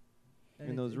screens. and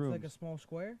In those it's like a rooms. small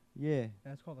square? Yeah.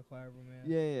 That's called a collab room,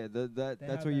 yeah. Yeah, They that's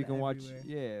have where you that can watch. everywhere.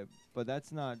 Yeah, but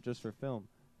that's not just for film.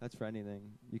 That's for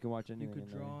anything. You can watch You anything. could in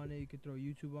there. draw on it, you could throw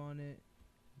YouTube on it.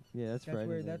 Yeah, that's for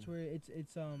anything. That's where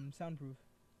it's soundproof.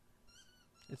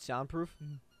 It's soundproof.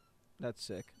 Mhm. That's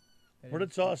sick. It But is.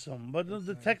 it's awesome. But It's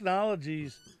the nice.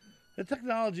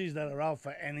 technologies that are out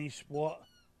for any sport,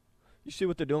 You see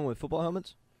what they're doing with football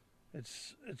helmets?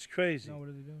 it's crazy. No, what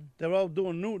are they doing? They're all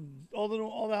doing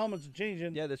all the helmets are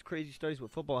changing. Yeah, there's crazy studies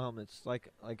with football helmets. Like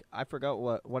I forgot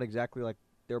what exactly like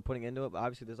they were putting into it, but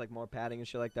obviously there's like more padding and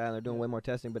shit like that, and they're doing way more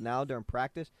testing. But now during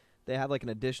practice, they have like an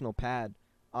additional pad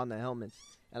on the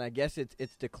helmets, and I guess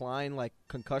it's declined like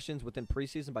concussions within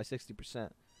preseason by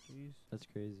 60%. Jeez. That's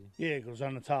crazy. Yeah, it goes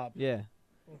on the top. Yeah,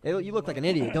 Okay, you look like an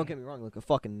idiot. Don't get me wrong, you look a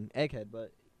fucking egghead,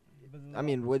 but I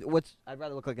mean, I'd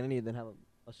rather look like an idiot than have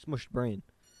a smushed brain.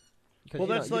 'Cause Well,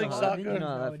 you know- that's you know like how that- soccer. You know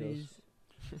how that feels. nowadays.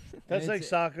 That's And like it's-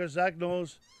 soccer. Zach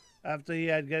knows after he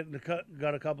had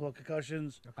got a couple of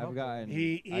concussions, I've gotten.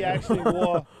 he I got- actually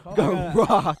wore. Couple. Go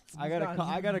rocked. I got He's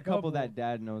got a couple couple. that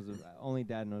dad knows. Only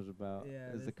dad knows about. Yeah,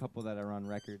 There's a that's- couple that are on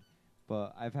record,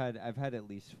 but I've had at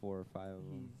least 4 or 5 of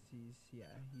them. He's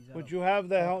But out. you have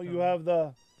you have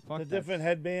the Fuck that different s-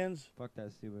 headbands. Fuck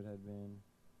that stupid headband.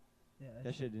 Yeah,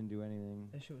 That shit didn't do anything.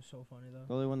 That shit was so funny The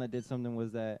though. only one that did something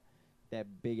was that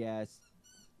big ass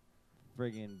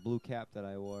friggin' blue cap that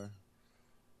I wore.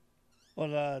 Or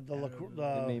the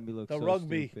It made me look the so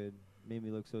rugby. stupid. Made me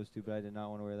look so stupid. I did not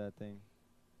want to wear that thing.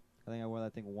 I think I wore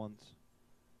that thing once.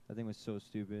 That thing was so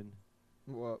stupid.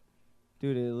 What?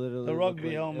 Dude, it literally The looked rugby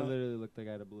like, helmet. It literally looked like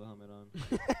I had a blue helmet on.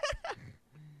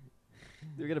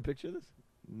 You get a picture of this?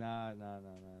 Nah.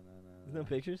 There's no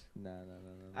pictures. Nah.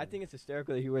 I think it's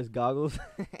hysterical that he wears goggles.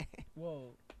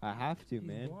 Whoa, I have to, he's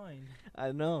man. blind.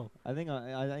 I know. I think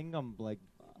I'm like.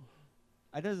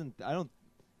 It doesn't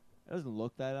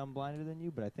look that I'm blinder than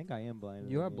you, but I think I am blinder.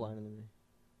 You than are blinder than me.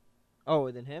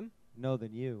 Oh, than him? No,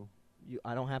 than you.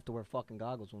 I don't have to wear fucking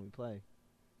goggles when we play.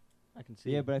 I can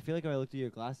see. Yeah, but I feel like if I looked at your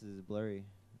glasses, it's blurry.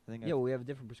 I think. Yeah, well, we have a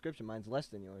different prescription. Mine's less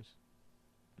than yours.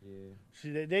 Yeah.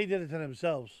 See, they did it to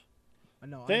themselves.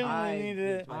 No, They I only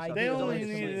needed it. myself. They It was only to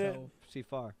needed it. see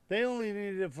far. They only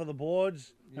needed it for the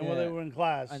boards and when they Yeah. were in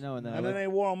class. I know, and then And I then like- they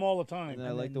wore them all the And time. then I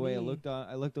And liked then the way it me- looked on.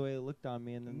 I liked the way it looked on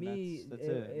me, and then me, that's it.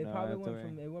 it No, I probably have to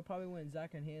went wear- from probably went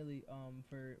Zach and Haley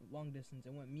for long distance.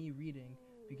 It went me reading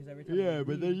because every time I would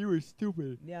read, you were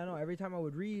stupid. yeah, no, every time I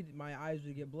would read, my eyes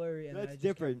would get blurry, and then That's I just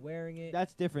different. kept wearing it.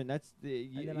 That's different. That's then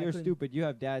I you're couldn't- stupid. You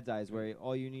have dad's eyes, where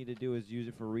all you need to do is use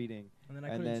it for reading, And then I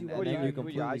and couldn't then see and what do then you you do? was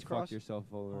With your completely eyes fuck crossed?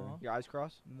 yourself over. Uh-huh. Your eyes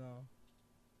cross? No,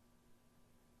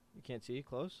 You can't see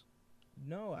close?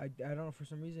 no, I don't know. For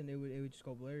some reason, it would just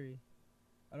go blurry.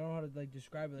 I don't know how to like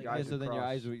describe it. Like, Your Yeah, eyes so would then your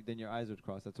cross. eyes then your eyes would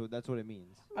cross. That's what it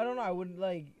means. I don't know. I wouldn't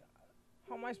like.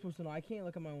 How am I supposed to know? I can't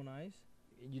look at my own eyes.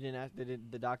 You didn't ask,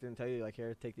 the doctor didn't tell you, like,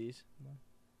 here, take these? No.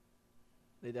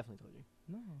 They definitely told you.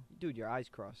 No. Dude, your eyes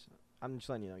cross. I'm just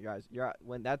letting you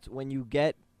know, when you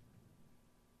get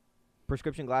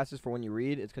prescription glasses for when you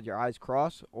read, it's because your eyes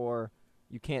cross or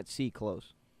you can't see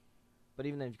close. But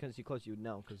even if you couldn't see close, you would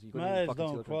know because you couldn't My even eyes fucking see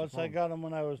don't looking at your cross. I phone. got them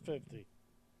when I was 50.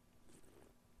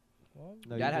 Well,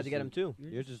 No, Dad you're had just to get them too.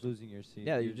 You're just losing your seat.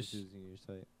 Yeah, you're you're just- losing your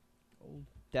sight. old.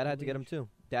 Dad had to get Old them age. too.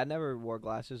 Dad never wore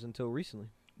glasses until recently,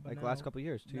 But like last now- couple of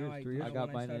years, 2 now years, I 3 do. years. I Yeah, got when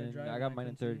I mine started in. driving, I I got mine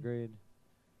in couldn't third see. grade.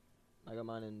 I got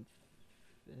mine in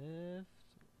fifth,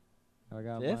 I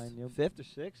got fifth, mine. Yep. fifth or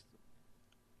sixth.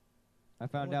 I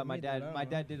found would've out my made that, dad. I My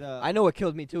don't dad did a. I know what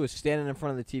killed me too is standing in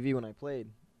front of the TV when I played,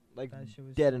 like That shit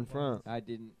was dead so in front. I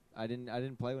didn't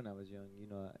play when I was young. You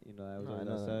know. I was No, I always know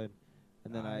that. outside.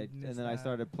 And then I missed I that.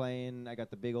 started playing. I got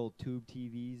the big old tube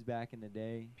TVs back in the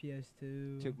day.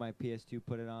 PS2. Took my PS2,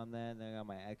 put it on that, and then I got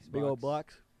my Xbox. Big old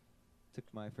blocks. Took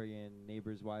my friggin'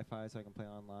 neighbor's Wi-Fi so I can play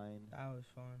online. That was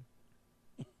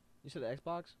fun. You said the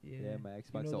Xbox? Yeah, my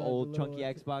Xbox, know the the old little chunky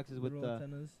anti- Xboxes with little the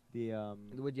antennas.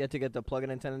 Would you have to get the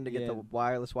plug-in antenna to get the Yeah.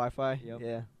 wireless Wi-Fi? Yep.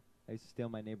 Yeah. I used to steal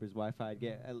my neighbor's Wi-Fi.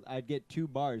 I'd get 2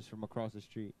 bars from across the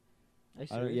street. Are you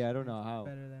I don't serious? know how.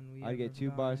 Better than we I'd get ever 2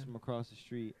 bars gotten. from across the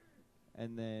street,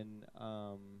 and then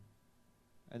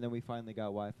we finally got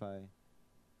Wi-Fi,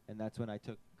 and that's when I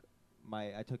took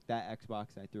that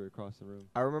Xbox and I threw it across the room.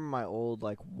 I remember my old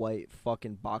like white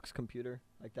fucking box computer,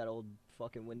 like that old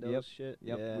fucking Windows shit.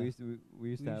 Yep, Yeah. we used to We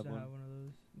used to have one. one of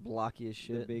those. Blocky as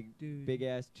The shit. Dude. big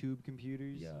ass tube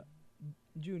computers. Yeah.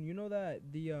 June, you know that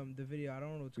the video, I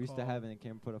don't know what it's We used called. to have it, and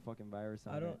Cameron put a fucking virus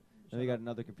on I it. don't. Then we shut got up.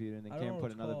 another computer, and then I don't know Cameron what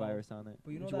put it's another called. virus on it.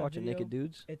 But you know Did you that watch video? Naked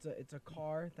Dudes? It's a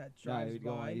car that Nah, drives you'd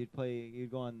go by.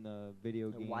 you'd go on the video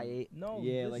Like game. Y8. No,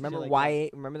 Yeah, this like is Remember shit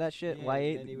Y8? that. Remember that shit? Yeah,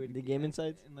 Y8, and he would- the Game and-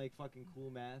 Insights? and like fucking cool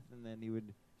math, and then he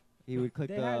would click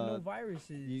they the had no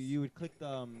viruses. you would click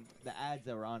the ads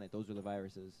that were on it. Those were the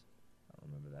viruses. I don't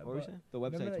remember that. What were you but saying? The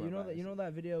remember websites that, were you know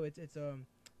that video?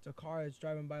 It's a car that's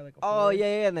driving by like a Oh, forest,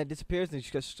 yeah, and that disappears and you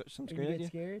just got some and you screen at get you.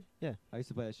 scared. I used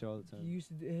to play that show all the time. He used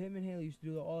to him and Haley used to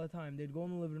do that all the time. They'd go in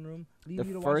the living room, leave The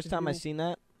you to watch first the time I video, seen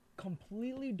that,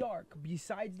 completely dark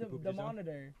besides You pooped the yourself?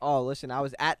 monitor. oh, listen, I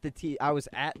was at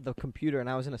the computer and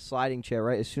I was in a sliding chair,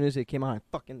 right? As soon as it came on,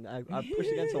 I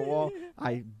pushed against the wall.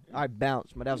 I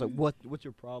bounced. My dad was like, "What's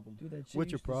your problem?" Dude, that shit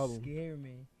What's your used problem? to scare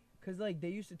me. Cause like they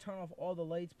used to turn off all the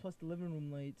lights plus the living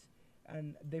room lights,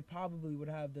 and they probably would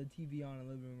have the TV on in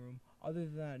the living room. Other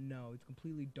than that, no, it's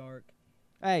completely dark.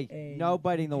 Hey, And no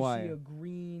biting the you wire. see a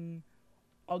green,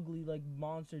 ugly like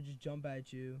monster just jump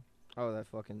at you. Oh, that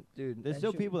fucking dude. There's that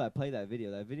still shit- people that play that video.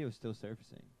 That video is still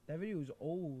surfacing. That video is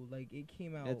old. Like it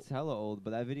came out. It's hella old, but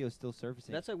that video is still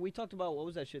surfacing. That's like we talked about. What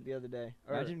was that shit the other day?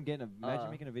 Or, imagine uh,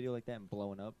 making a video like that and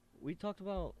blowing up. we talked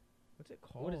about What's it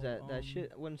called? what is that? That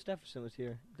shit when Stefferson was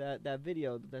here. That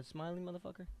video, that smiling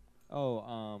motherfucker.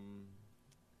 Oh,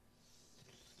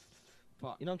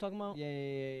 fuck. You know what I'm talking about?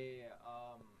 Yeah.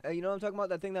 You know what I'm talking about?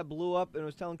 That thing that blew up and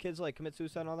was telling kids like commit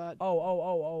suicide and all that. Oh.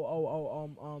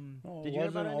 No, Did it you hear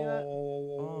about wasn't. any of that?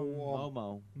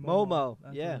 Momo. Momo,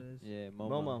 That's yeah. what it is. Yeah,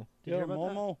 Momo. Did Yeah, you hear about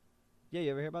that? Momo. Yeah,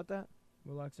 you ever hear about that?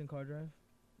 Relaxing car drive.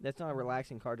 That's not a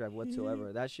relaxing car drive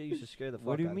whatsoever. That shit used to scare the fuck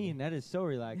What do you out of me. mean? That is so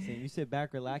relaxing. You sit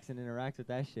back, relax, and interact with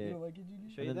that shit. like it,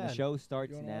 Gigi? Show And you then the that. show starts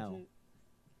You wanna now. watch it?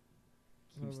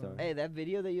 Keep Bro, starting. Hey, that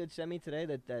video that you had sent me today,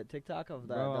 that TikTok of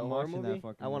the, Bro, the I'm horror watching movie. that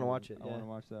fucking I want to movie. watch it. I Yeah. want to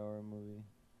watch that horror movie.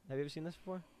 Have you ever seen this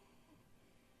before?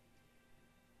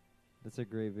 That's a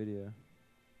great video.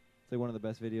 It's like one of the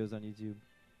best videos on YouTube.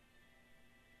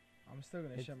 I'm still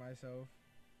gonna It's- shit myself.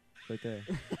 Right there.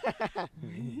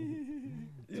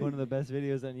 It's one of the best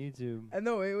videos on YouTube. And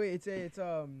no, wait. It's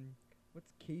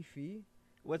what's K-Fee?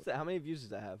 What's that? How many views does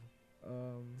that have?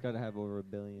 It's got to have over 1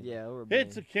 billion. Yeah, over a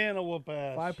It's billion. a can of whoop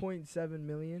ass. 5.7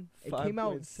 million. It came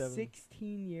out 5.7.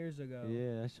 16 years ago.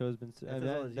 Yeah, that show's been. That's as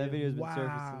old as That you. video's been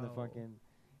surfacing the Wow. fucking.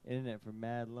 internet for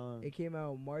mad long. It came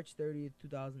out March 30th,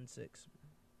 2006.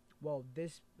 Well,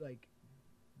 this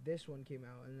one came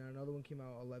out, and another one came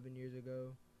out 11 years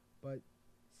ago, but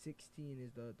 16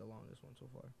 is the longest one so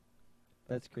far.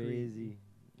 That's crazy.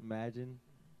 Imagine.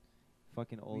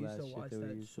 Fucking old used ass to shit watch that we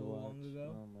that used so to watch. long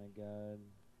ago. Oh my god.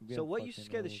 So what used to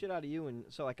scare the shit out of you? And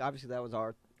so like obviously that was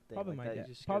our thing. Probably like my that dad.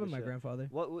 used to scare Probably the my shit. grandfather.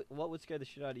 What would scare the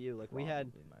shit out of you? Like we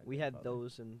had Probably my grandfather.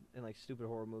 those in like stupid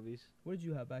horror movies. What did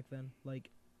you have back then? Like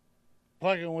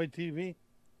Black and white TV.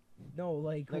 no,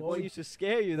 like Like what what used to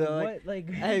scare you though? Like, what like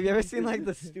hey, have you ever seen like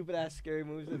the stupid ass scary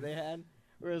movies that they had?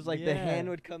 Where it was like the Yeah. hand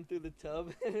would come through the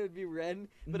tub and it would be red,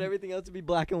 but Mhm. everything else would be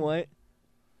black and white.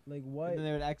 like And what? then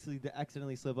they would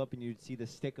accidentally slip up and you'd see the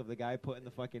stick of the guy putting the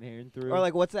fucking hand through. Or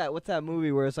like what's that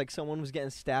movie where it's like someone was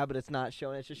getting stabbed but it's not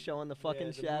showing, it's just showing the fucking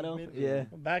the shadow. movement. Yeah.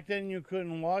 Back then you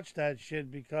couldn't watch that shit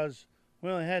because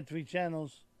we only had 3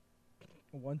 channels.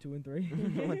 1, 2, and 3.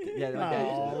 Yeah,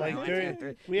 No, like One, there- two,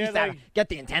 three. we You had stop. like Get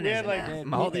the antennas. we had in like there. Yeah,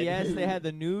 Mold it. PBS, they had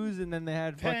the news, and then they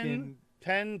had 10, fucking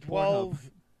 10, 12,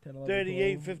 10, 11,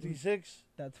 38, 12. 56.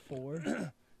 That's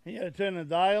 4. You had to turn the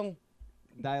dial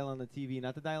dial on the TV,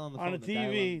 not the dial on the on phone. the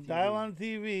TV, dial on the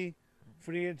TV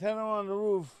for the antenna on the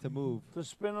roof to move. to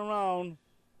spin around,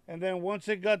 and then once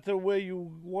it got to where you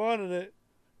wanted it,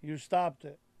 you stopped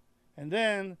it. And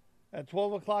then at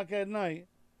 12 o'clock at night,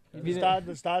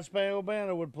 the Star Spangled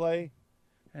Banner would play,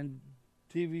 and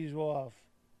TVs were off.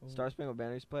 Star Spangled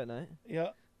Banner used to play at night.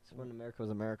 Yeah. It's when America was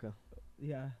America.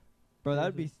 Yeah. Bro,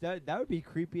 that would be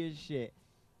creepy as shit.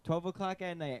 12 o'clock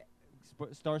at night,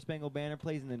 Star Spangled Banner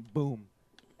plays, and then boom,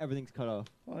 everything's cut off.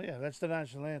 Well, yeah, that's the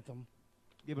national anthem.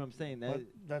 Yeah, but I'm saying that. But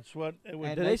that's what it would.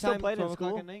 At Do they still nighttime, play it in 12 o'clock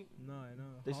school? at night? No, I know.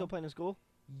 They still play it in school?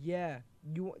 Yeah.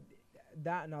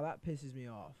 That pisses me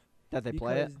off. That they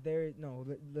play it? Because there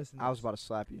listen. I was about to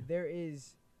slap you. There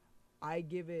is, I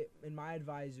give it in my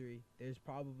advisory. There's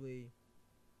probably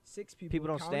 6 people. People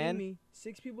don't counting stand? Me,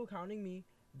 6 people counting me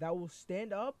that will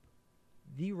stand up.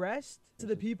 The rest to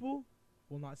the people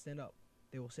will not stand up.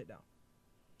 They will sit down.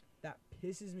 That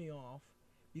pisses me off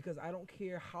because I don't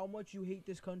care how much you hate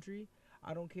this country.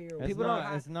 I don't care. It's People not,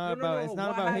 don't- it's not No, no, about no, it's not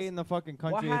what about has- hating the fucking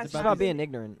country. has It's It's to about about being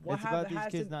ignorant. What It's about these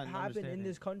has kids to not happen in understanding.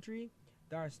 this country?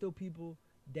 There are still people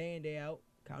day in day out,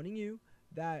 counting you,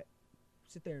 that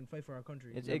sit there and fight for our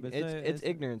country. It's Yeah, but it's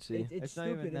ignorancy. It's not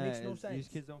stupid. even It that. makes no These sense.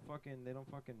 kids don't fucking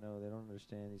know. They don't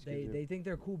understand. These They kids. they think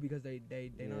they're cool because they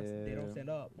Yeah. don't stand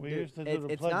up. we Dude, used to do the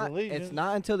it's Pledge not of Allegiance. it's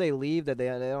not until they leave that they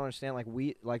don't understand.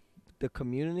 Like the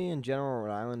community in general,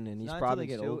 Rhode Island and East not until they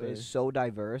Providence get too, older. is so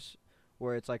diverse.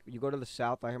 Where it's like you go to the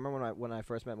South. I remember when I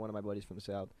first met one of my buddies from the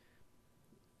South.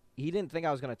 He didn't think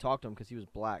I was gonna talk to him because he was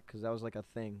black, because that was like a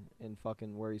thing in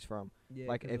fucking where he's from. Yeah,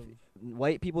 Like 'cause if of-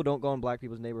 white people don't go in black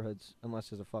people's neighborhoods unless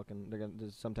there's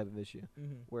there's some type of issue.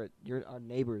 Mhm. Where our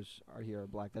neighbors are here are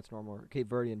black, that's normal. Or Cape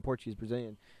Verdean, Portuguese,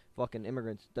 Brazilian, fucking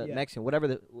immigrants, Yeah. Mexican,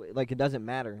 whatever. Like it doesn't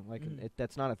matter. Like Mhm.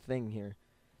 that's not a thing here.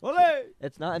 Ole!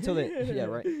 It's not until they yeah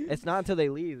right. It's not until they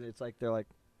leave. It's like they're like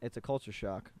it's a culture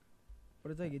shock.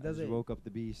 But it's like it I just doesn't. woke up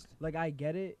the beast. Like I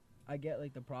get it. I get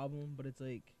like the problem, but it's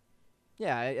like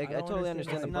Yeah, I don't totally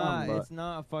understand understand why the It's problem. not. But It's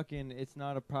not a fucking. It's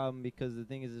not a problem because the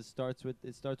thing is, it starts with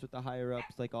the higher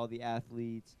ups, like all the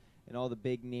athletes and all the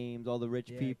big names, all the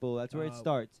rich Yeah, people. That's where it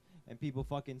starts, and people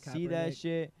fucking see that Kaepernick.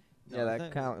 shit. No, yeah, it's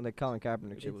that not- the Colin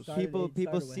Kaepernick shit It was. started- people it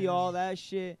people started with see all him. that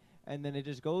shit, and then it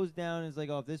just goes down. It's like,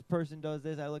 oh, if this person does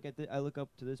this, I look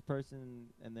up to this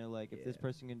person, and they're like, if this Yeah.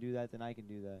 person can do that, then I can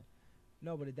do that.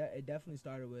 no, but it definitely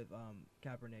started with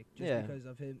Kaepernick just Yeah. because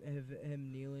of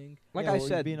him kneeling. Like Yeah, I well, he's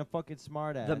said, being a fucking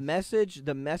smart ass.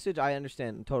 the message I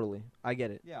understand totally. I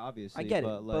get it. Yeah, obviously. I get it.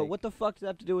 but, But like, what the fuck does that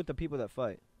have to do with the people that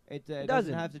fight? it doesn't.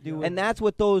 doesn't have to do Yeah. with. And that's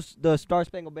what the Star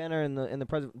Spangled Banner and the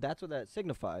president. That's what that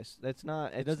signifies. That's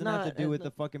not. It It's doesn't not, have to do it's with not-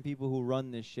 the fucking people who run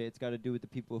this shit. It's got to do with the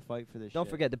people who fight for this shit. Don't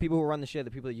forget the people who run the shit.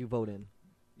 The people that you vote in.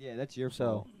 Yeah, that's your So-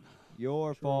 fault.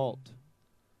 Your True. fault.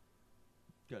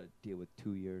 Got to deal with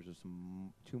 2 years or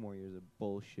 2 more years of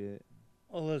bullshit.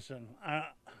 Well, listen.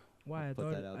 Why? I Put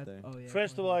thought that out there. Oh, yeah,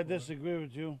 First of all, I 2024. disagree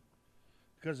with you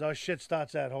because our shit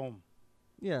starts at home.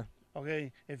 Yeah.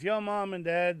 Okay, if your mom and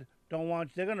dad don't want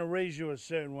you, they're gonna raise you a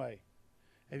certain way.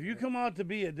 If you come out to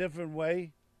be a different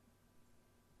way,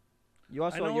 You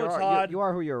also know you it's are hard. you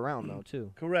are who you're around though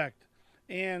too. correct,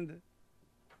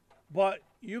 but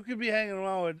you could be hanging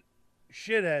around with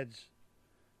shitheads,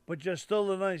 but you're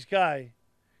still a nice guy.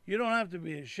 You don't have to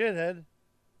be a shithead.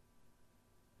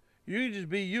 You can just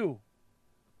be you.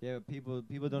 Yeah, but people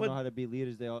don't But know how to be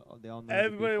leaders. They all know. Everybody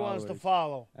how to be wants to followers.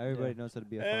 follow. Everybody Yeah. knows how to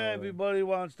be a follower. Everybody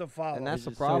wants to follow. And that's It's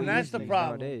the just so problem. And that's the these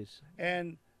problem. nowadays.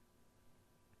 And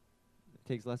It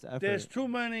takes less effort. there's too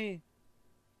many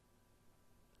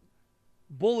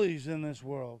bullies in this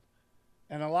world,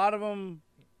 and a lot of them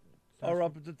are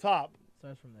up at the top.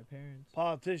 Starts from their parents.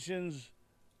 Politicians.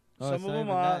 Oh, Some it's of not them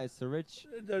even are. that. It's the rich.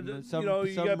 You know,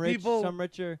 you got people. Some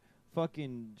richer,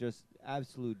 fucking just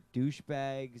absolute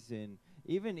douchebags, and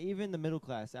even the middle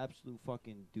class, absolute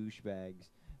fucking douchebags.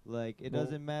 Like it Well,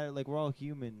 doesn't matter. Like we're all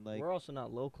human. Like we're also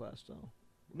not low class though.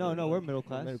 no, we're middle We're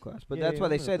class. middle class. But Yeah, that's yeah, why we're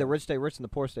they middle say the class. rich stay rich and the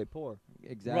poor stay poor.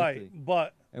 Exactly. Right,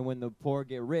 but And when the poor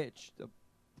get rich, the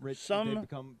rich they Some-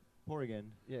 become poor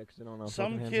again. Yeah, because they don't know.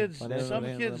 some fucking kids, handle financial- some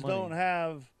handle kids their money. don't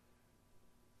have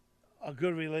a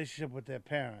good relationship with their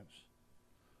parents.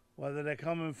 Whether they're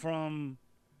coming from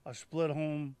a split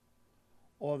home,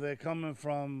 or they're coming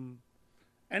from.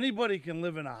 Anybody can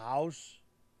live in a house,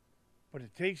 but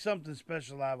it takes something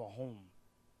special to have a home.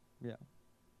 Yeah.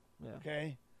 Yeah.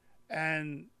 Okay,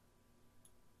 and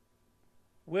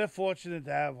we're fortunate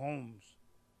to have homes,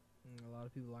 A lot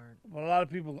of people aren't. but a lot of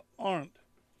people aren't.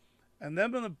 And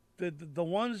them are the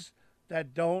ones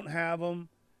that don't have them.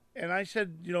 And I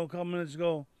said, you know, a couple minutes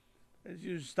ago, it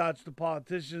usually starts the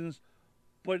politicians,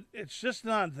 but it's just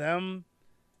not them.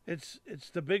 It's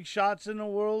the big shots in the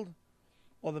world,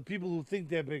 or the people who think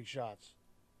they're big shots.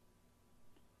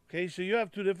 Okay, so you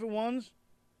have two different ones,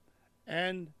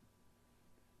 and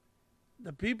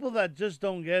the people that just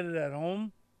don't get it at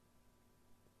home,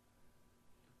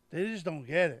 they just don't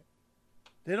get it.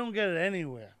 They don't get it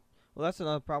anywhere. Well, that's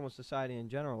another problem with society in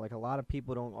general. Like, a lot of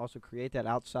people don't also create that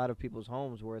outside of people's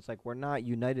homes, where it's like we're not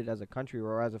united as a country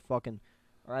or as a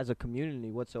or as a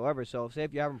community whatsoever. So, say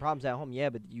if you're having problems at home, yeah,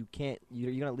 but you can't.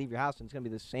 You're gonna leave your house, and it's gonna be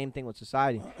the same thing with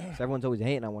society. So everyone's always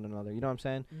hating on one another. You know what I'm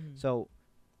saying? Mm-hmm. So,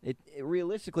 it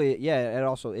realistically,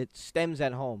 yeah, it stems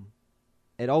at home.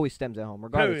 It always stems at home,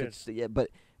 regardless. Period. It's yeah, but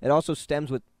it also stems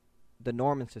with the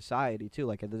norm in society too.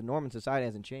 Like, the norm in society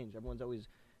hasn't changed. Everyone's always.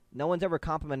 No one's ever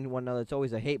complimenting one another. It's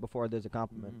always a hate before there's a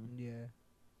compliment. Yeah.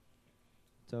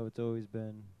 So it's always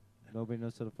been. Nobody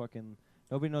knows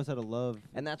how to love.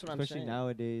 And that's what I'm especially saying.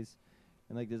 nowadays.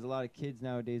 And like, there's a lot of kids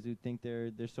nowadays who think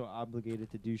they're so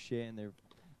obligated to do shit, and they're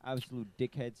absolute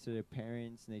dickheads to their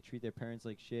parents, and they treat their parents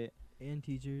like shit. And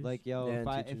teachers. Like, yo, Yeah, and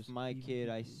if teachers. my Even kid,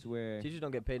 I teachers. swear, Teachers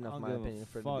don't get paid enough, I in don't my give a opinion,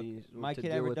 for fuck. to be My to kid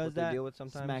deal ever with does what they that, deal with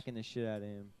sometimes. smacking the shit out of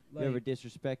him. like, You ever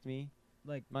disrespect me?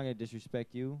 like, I'm not gonna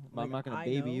disrespect you. Like, I'm not gonna I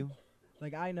baby know. you.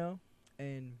 like I know,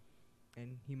 and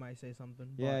he might say something.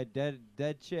 Yeah, dead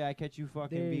shit. I catch you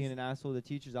fucking being There's- an asshole to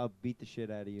teachers, I'll beat the shit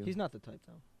out of you. He's not the type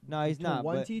though. No, he's to not.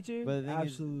 one but, teacher, but the thing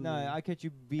absolutely. is, no, I catch you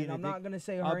being and a I'm dick. not gonna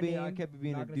say her I'll be. name. I kept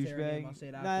being a not gonna say her name, I'll say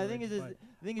it douchebag. Nah, the thing is, afterwards,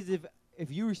 the thing is,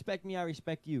 if you respect me, I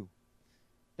respect you.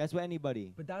 That's what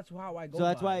anybody. but that's how I go. So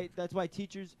by. that's why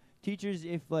teachers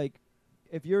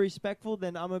if you're respectful,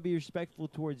 then I'm gonna be respectful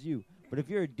towards you. But if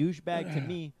you're a douchebag to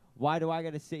me, why do I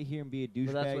gotta sit here and be a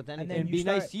But that's douchebag with anything. then and you be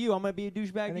nice start- to you? I'm gonna be a douchebag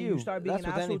and to then you. you start being That's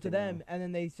an with asshole to anything, them, though. and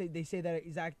then they say that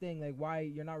exact thing, like, why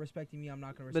you're not respecting me, I'm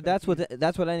not gonna respect. But that's you.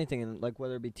 that's what anything, and like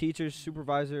whether it be teachers,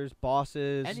 supervisors,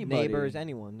 bosses, Anybody. neighbors,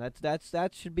 anyone.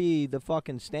 That should be the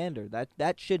fucking standard.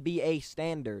 That should be a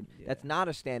standard. Yeah. That's not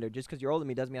a standard. Just because you're older than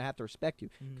me doesn't mean I have to respect you.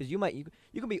 Mhm. Because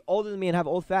you can be older than me and have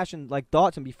old fashioned like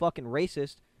thoughts and be fucking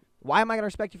racist. Why am I gonna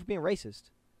respect you for being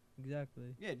racist?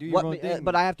 Exactly. Yeah, do your What? own thing.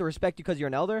 But I have to respect you because you're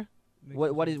an elder. Makes What?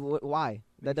 no What is? sense. Why?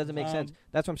 That Makes doesn't no make sense. sense.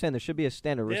 That's what I'm saying. There should be a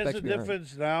standard. There's Respect a should be earned.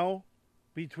 difference now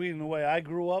between the way I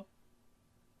grew up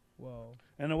Whoa.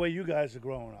 and the way you guys are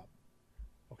growing up.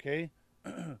 Okay?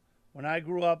 When I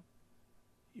grew up,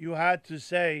 you had to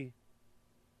say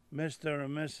Mr.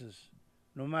 and Mrs.,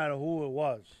 no matter who it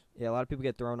was. Yeah, a lot of people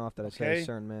get thrown off that I say Okay.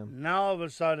 sir and ma'am. Now all of a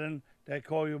sudden, they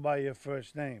call you by your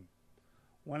first name.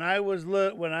 When I was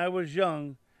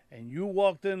young, and you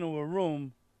walked into a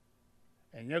room,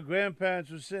 and your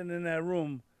grandparents were sitting in that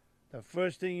room, the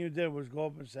first thing you did was go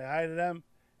up and say hi to them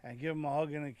and give them a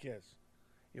hug and a kiss.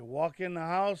 You walk in the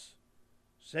house,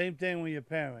 same thing with your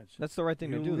parents. That's the right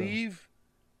thing you to do. though. leave,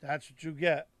 that's what you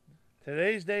get.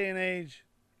 Today's day and age,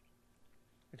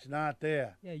 it's not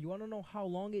there. Yeah, you want to know how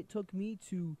long it took me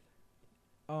to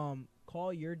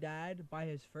call your dad by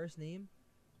his first name?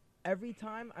 Every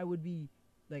time I would be,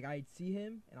 like, I'd see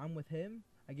him and I'm with him,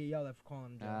 I get yelled at for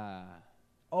calling him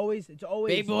Joe. It's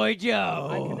always. Big boy Joe.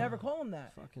 I could never call him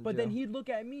that. Fucking But then Joe. he'd look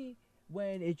at me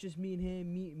when it's just me and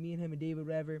him, me and him and David,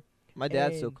 whatever. My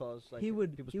dad and still calls. Like, he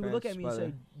would people's look at parents me by and say,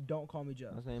 their "Don't call me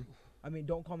Joe. last name. I mean,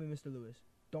 don't call me Mr. Lewis.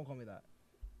 Don't call me that.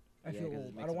 I Yeah, feel 'cause it old. I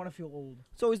makes don't it- want to feel old."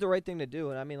 It's always the right thing to do,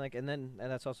 and I mean, like, and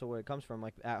that's also where it comes from.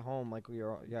 Like at home, like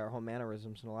our home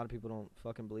mannerisms, and a lot of people don't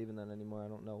fucking believe in that anymore. I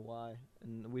don't know why.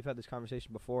 And we've had this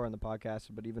conversation before on the podcast,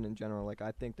 but even in general, like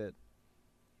I think that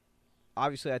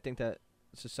obviously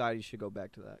society should go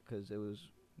back to that because it was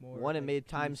More one, it like made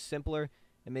times peace. simpler,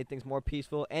 It made things more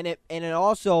peaceful, and it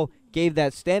also gave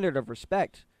that standard of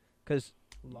respect, because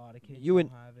A lot of kids You don't would-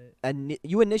 have it. and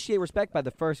you initiate respect by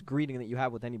the first greeting that you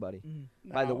have with anybody,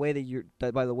 by the Now, way that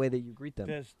you greet them.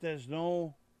 there's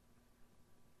no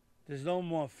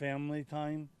more family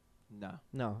time. Nah.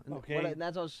 No, Okay. and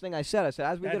that's the thing I said. I said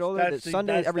as we get That's- older, that's that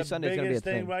Sunday, every the Sunday is gonna be a biggest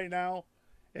thing thing. right now.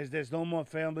 Is there's no more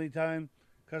family time?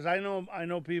 Because I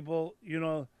know people.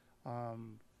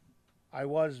 I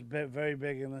was very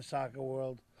big in the soccer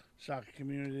world, soccer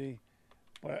community,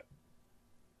 but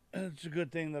it's a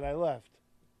good thing that I left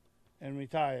and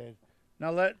retired.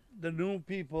 Now let the new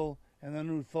people and the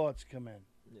new thoughts come in.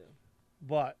 Yeah.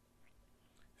 But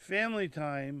family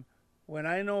time, when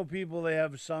I know people, they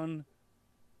have son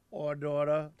or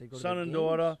daughter, They go to son the and games.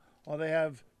 daughter, or they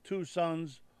have 2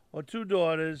 sons or 2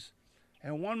 daughters,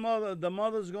 and the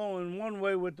mother's going one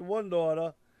way with the one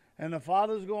daughter, and the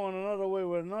father's going another way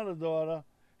with another daughter,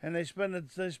 and they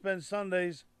spend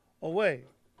Sundays away.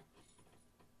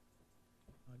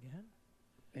 Again?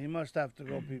 He must have to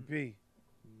go pee.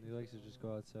 He likes to just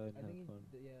go outside and I have think fun.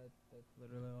 yeah, that's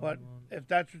literally all But I want. if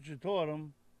that's what you taught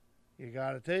him, you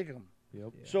got to take him.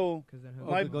 Yep. Yeah, So 'cause then he'll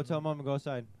Oh, My- go tell mom to go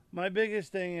outside. my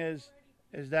biggest thing is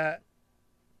that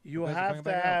you Guys, bring have it to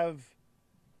back out. have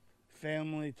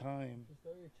family time.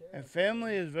 And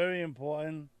family is very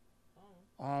important.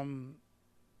 And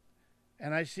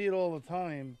I see it all the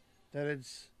time that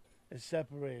it's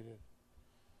separated.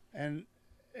 And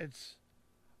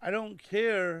I don't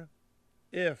care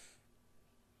if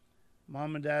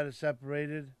mom and dad are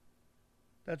separated.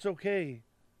 That's okay.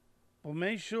 But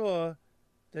make sure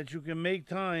that you can make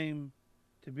time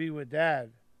to be with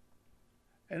dad.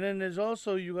 And then there's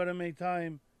also, you got to make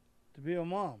time to be with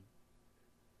mom.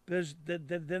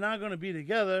 They're not going to be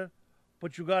together,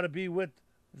 but you got to be with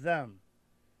them.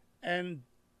 And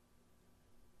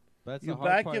But that's you the hard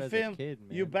back part your as a kid,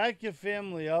 man. you back your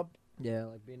family up. Yeah,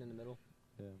 like being in the middle.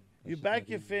 Yeah, that's You just back not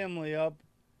your easy. family up.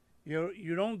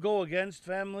 You don't go against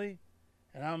family.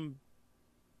 And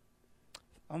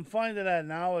I'm finding that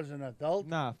now as an adult.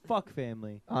 Nah, fuck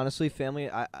family. Honestly, family,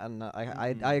 I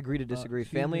agree to disagree.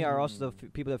 excuse Family me. are also the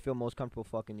people that feel most comfortable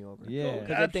fucking you over. Yeah. Because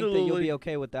they think that you'll Absolutely. be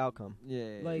okay with the outcome.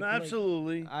 Yeah. Like-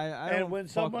 Absolutely. I and don't when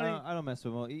fuck, somebody- I don't mess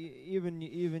with even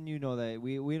you know that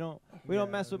we don't Yeah,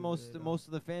 mess with we most really don't. most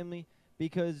of the family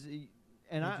because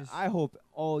and We I just- I hope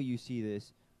all you see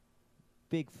this.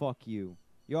 Big fuck you.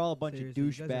 You're all a bunch Seriously, you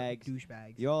guys of are douchebags.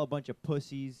 Douchebags. You're all a bunch of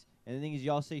pussies. And the thing is,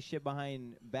 y'all say shit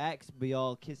behind backs, but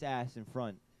y'all kiss ass in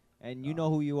front. And you know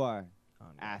who you are,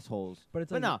 assholes. But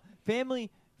it's But like,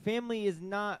 no, family is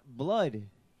not blood.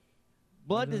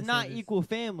 Blood gonna does say not this. equal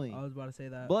family. I was about to say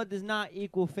that. Blood does not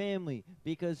equal family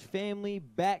because family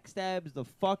backstabs the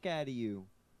fuck out of you.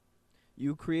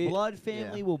 You create Blood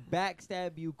family yeah. will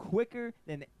backstab you quicker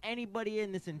than anybody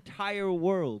in this entire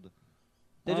world.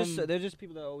 They're just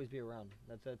people that always be around.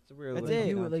 That's really That's what it it. comes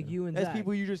you, down like to. you and That's Zach.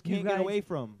 people you just You can't get guys- away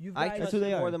from. You I guys, trust who they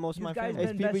them more are. than most of You my guys family.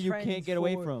 It's been people best you can't friends get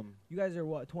away for- from. you guys are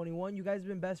what, 21? You guys have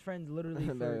been best friends literally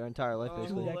Their for entire life, Oh, 2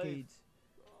 basically. life. decades.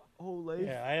 Whole life.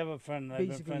 Yeah, I have a friend that I've been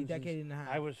Basically, a friends decade since and a half.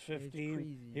 I was It's 15.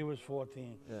 crazy. He was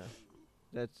 14. Yeah,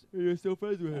 that's You're still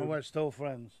friends with And we're still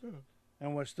friends.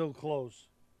 And we're still close.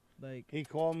 Like, He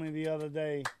called me the other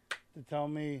day to tell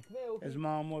me his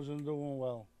mom wasn't doing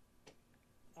well.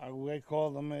 I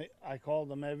called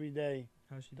him every day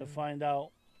how's she to doing? find out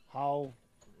how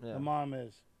yeah. the mom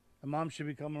is. The mom should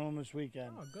be coming home this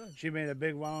weekend. Oh, good. She made a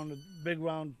big round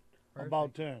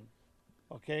about Perfect. turn.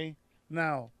 Okay?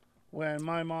 Now, when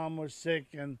my mom was sick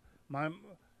and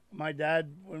my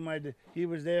dad, he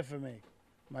was there for me.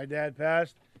 My dad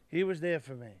passed, he was there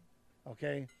for me.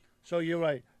 Okay? So you're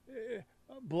right.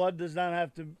 Blood does not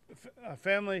have to, a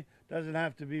family doesn't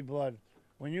have to be blood.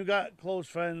 When you got close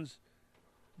friends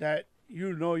that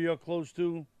you know you're close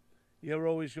to, you're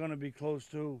always going to be close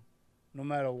to no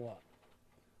matter what.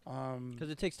 Because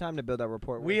it takes time to build that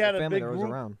rapport. We with had the a family big that was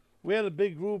group. around. We had a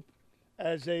big group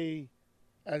as we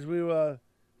were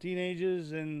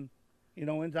teenagers and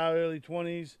into our early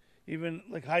 20s, even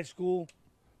like high school.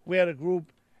 We had a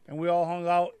group and we all hung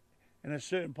out in a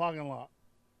certain parking lot.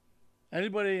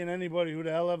 Anybody who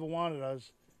the hell ever wanted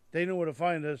us, they knew where to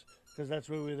find us because that's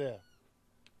where we were there.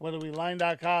 Whether we lined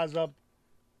our cars up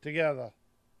together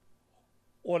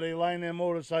or they lined their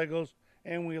motorcycles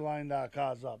and we lined our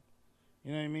cars up.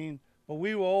 You know what I mean? But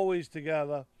we were always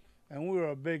together and we were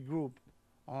a big group.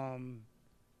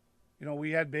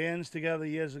 We had bands together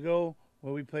years ago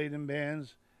where we played in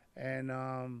bands. And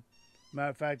matter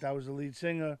of fact, I was the lead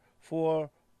singer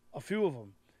for a few of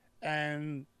them.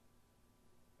 And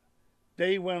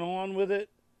they went on with it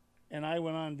and I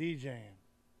went on DJing.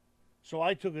 So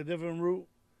I took a different route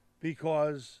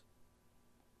because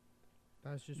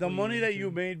That's just the what money that into.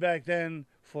 you made back then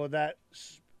for that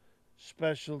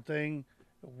special thing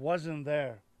wasn't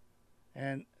there.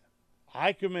 And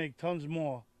I could make tons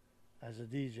more as a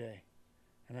DJ.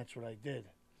 And that's what I did.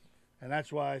 And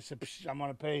that's why I said, I'm going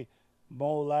to pay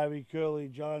Mo, Larry, Curly,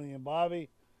 Johnny, and Bobby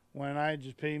when I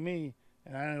just pay me,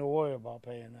 and I didn't worry about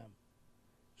paying them.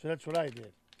 So that's what I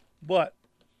did. But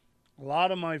a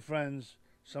lot of my friends,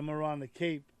 some are on the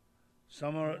Cape,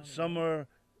 some are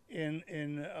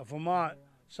in Vermont,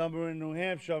 some are in New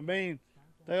Hampshire, Maine.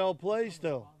 They all play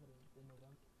still.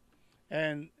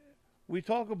 And we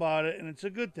talk about it, and it's a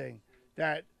good thing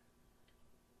that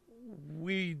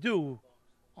we do.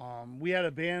 We had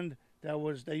a band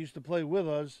they used to play with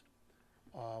us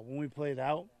when we played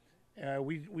out.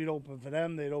 We'd open for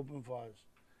them, they'd open for us.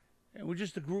 And we're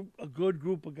just a good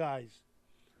group of guys.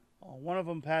 One of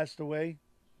them passed away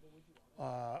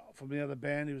from the other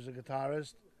band. He was a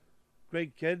guitarist.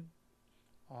 Great kid.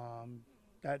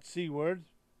 That C word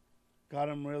got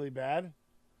him really bad.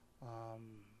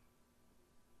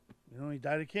 He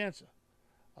died of cancer.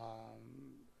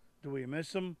 Do we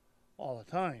miss him? All the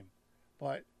time.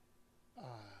 But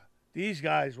these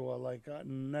guys were like a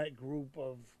net group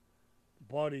of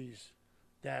buddies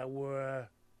that were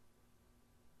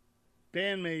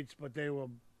bandmates, but they were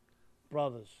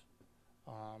brothers.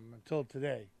 Until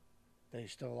today, they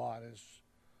still are. There's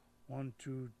 5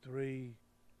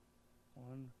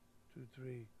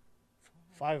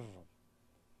 of them.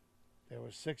 There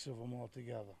were 6 of them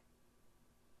altogether.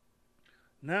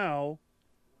 Now,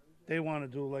 they want to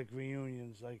do like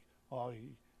reunions, like, oh,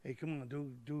 hey, come on,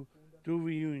 do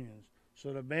reunions.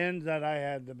 So the band that I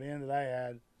had,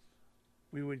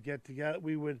 we would get together.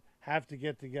 We would have to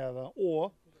get together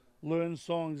or learn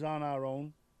songs on our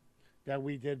own that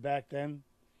we did back then,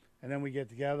 and then we get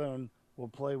together and we'll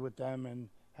play with them and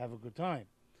have a good time.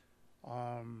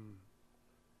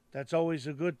 That's always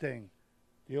a good thing.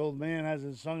 The old man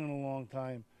hasn't sung in a long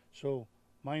time, so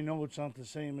my notes aren't the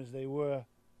same as they were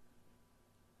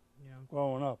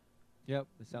growing up. Yep,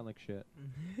 they sound like shit.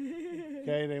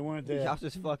 Okay, they weren't there. Y'all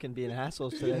just fucking being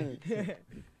assholes today.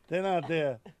 They're not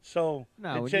there. So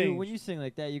No, when you sing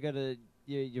like that, you gotta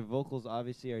your vocals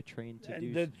obviously are trained to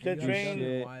do they're trained.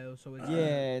 shit. So it's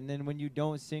Yeah, and then when you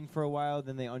don't sing for a while,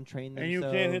 then they untrain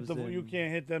themselves. And you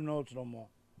can't hit them notes no more.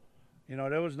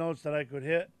 There was notes that I could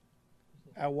hit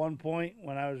at one point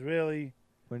when I was really.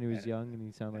 When he was young and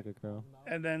he sounded like a girl.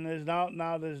 And then there's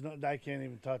I can't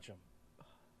even touch them.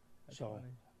 So,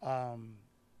 but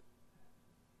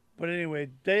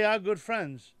anyway, they are good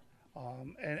friends,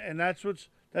 and that's what's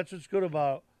good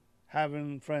about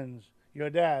having friends. Your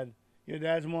dad's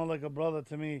more like a brother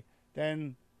to me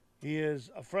than he is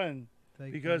a friend,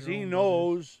 because he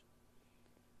knows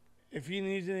if he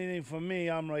needs anything from me,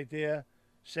 I'm right there.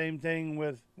 Same thing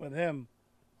with him.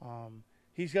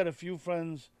 He's got a few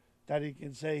friends that he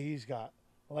can say he's got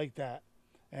like that,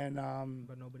 and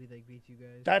but nobody like beats you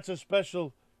guys. That's a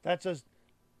special. That's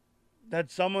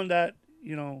someone that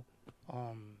you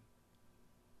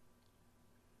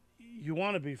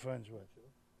want to be friends with,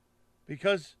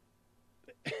 because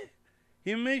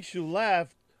he makes you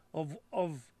laugh of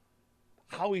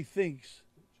how he thinks.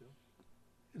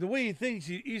 The way he thinks,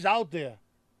 he's out there.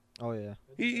 Oh yeah.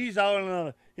 He's out on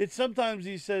another. It's sometimes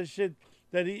he says shit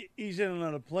that he's in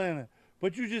another planet,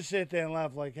 but you just sit there and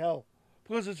laugh like hell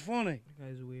because it's funny. That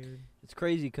guy's weird. It's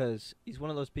crazy because he's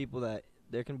one of those people that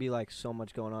there can be like so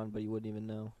much going on, but you wouldn't even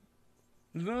know.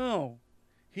 No,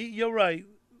 you're right.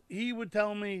 He would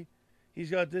tell me he's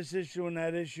got this issue and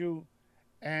that issue,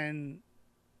 and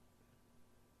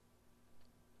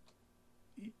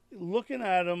looking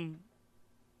at him,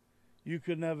 you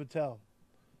could never tell.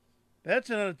 That's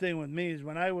another thing with me is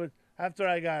after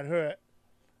I got hurt,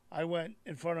 I went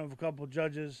in front of a couple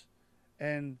judges,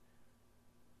 and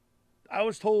I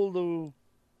was told to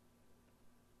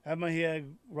have my hair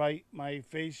right, my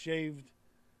face shaved,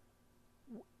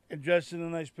 and dressed in a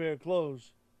nice pair of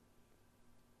clothes.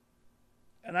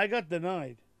 And I got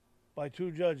denied by 2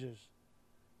 judges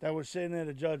that were sitting there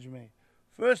to judge me.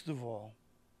 First of all,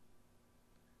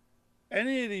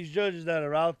 any of these judges that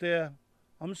are out there,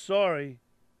 I'm sorry,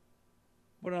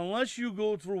 but unless you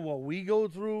go through what we go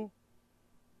through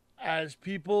as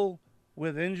people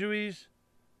with injuries,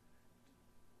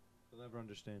 They'll never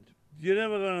understand. you're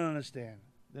never going to understand.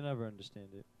 They'll never understand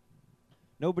it.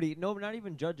 Nobody, not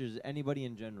even judges, anybody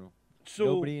in general. So,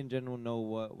 Nobody in general know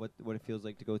what it feels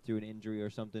like to go through an injury or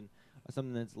something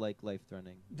that's like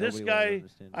life-threatening. this Nobody will ever guy,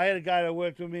 understand it. I had a guy that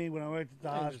worked with me when I worked at the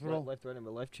hospital. Life-threatening,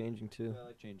 but life-changing too. Yeah,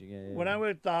 life-changing, yeah. When I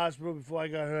worked at the hospital before I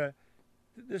got hurt,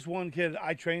 this one kid,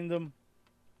 I trained him.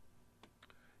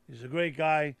 He's a great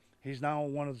guy. He's now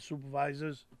one of the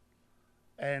supervisors.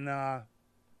 And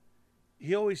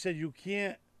he always said you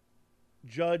can't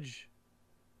judge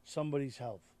somebody's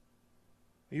health.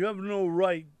 You have no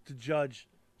right to judge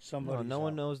somebody's No health.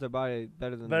 one knows their body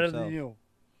better than Better themselves. than you.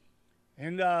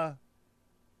 And I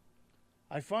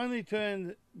finally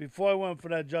turned, before I went for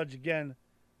that judge again,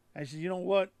 I said, you know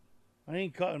what? I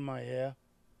ain't cutting my hair.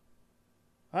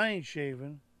 I ain't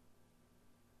shaving.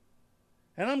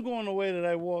 And I'm going the way that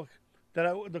I walk,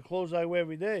 the clothes I wear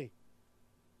every day.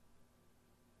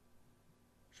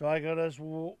 So I got us.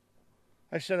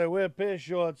 I said I wear a pair of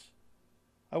shorts,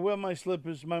 I wear my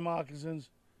slippers, my moccasins,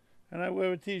 and I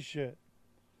wear a t-shirt.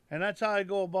 And that's how I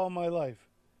go about my life.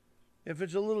 If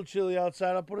it's a little chilly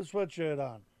outside, I'll put a sweatshirt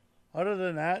on. Other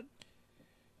than that,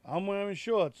 I'm wearing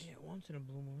shorts. Yeah, once in a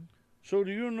blue moon. So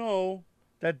do you know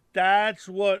that that's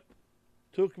what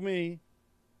took me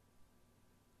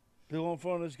to go in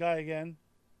front of this guy again?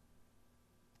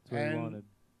 That's what he wanted.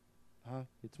 Huh?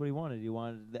 It's what he wanted. He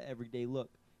wanted the everyday look.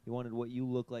 He wanted what you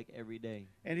look like every day.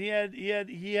 And he had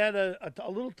a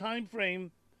little time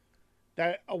frame,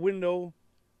 a window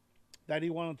that he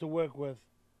wanted to work with,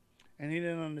 and he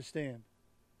didn't understand.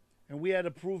 And we had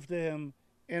to prove to him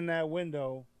in that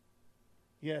window,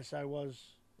 yes, I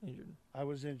was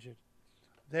injured.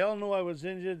 They all knew I was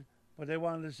injured, but they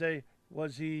wanted to say,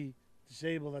 was he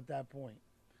disabled at that point?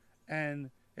 And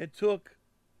it took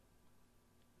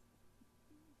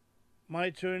my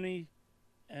attorney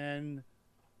and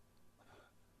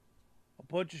a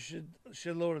bunch of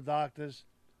shitload of doctors,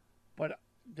 but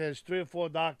there's 3 or 4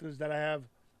 doctors that I have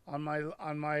on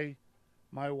my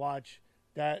watch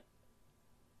that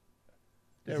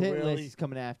His they're hit really list is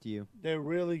coming after you. they're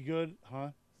really good, huh?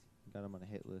 Got him on a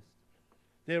hit list.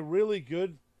 They're really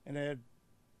good and they're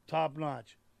top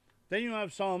notch. Then you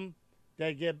have some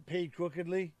that get paid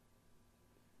crookedly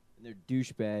And they're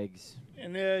douchebags.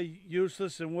 and they're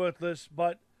useless and worthless,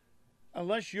 but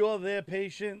unless you're their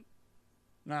patient,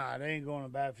 nah, they ain't going to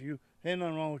bat for you. Ain't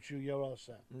nothing wrong with you. You're all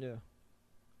set. Yeah.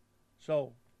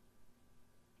 So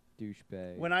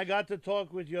Douchebag. when I got to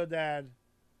talk with your dad,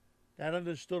 Dad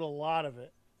understood a lot of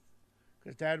it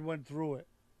because Dad went through it.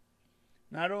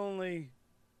 Not only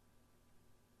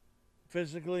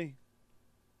physically,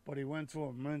 but he went through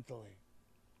it mentally.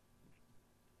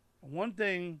 And one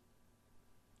thing,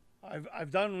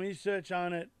 I've done research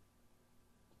on it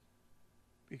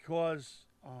because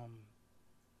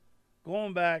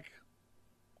going back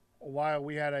a while,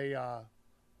 we had a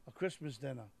Christmas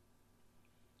dinner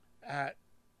at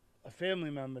a family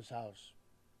member's house.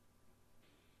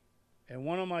 And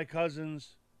one of my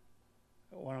cousins,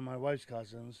 one of my wife's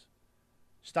cousins,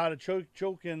 started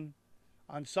choking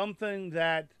on something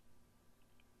that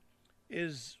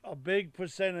is a big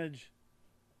percentage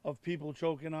of people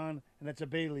choking on, and it's a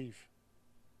bay leaf.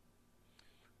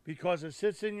 Because it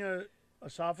sits in your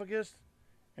esophagus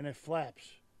and it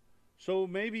flaps. So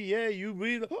maybe, yeah, you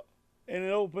breathe and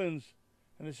it opens.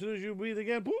 And as soon as you breathe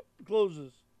again, boop, it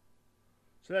closes.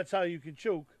 So that's how you can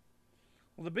choke.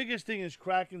 Well, the biggest thing is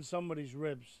cracking somebody's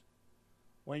ribs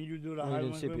when you do the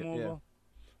Highland removal, yeah.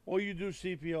 or you do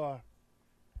CPR.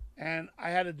 And I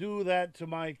had to do that to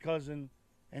my cousin,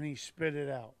 and he spit it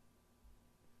out.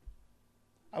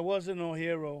 I wasn't no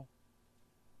hero.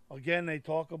 Again, they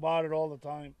talk about it all the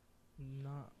time.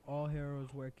 Not all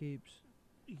heroes wear capes.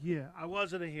 Yeah, I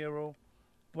wasn't a hero,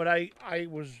 but I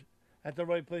was at the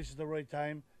right place at the right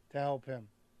time to help him.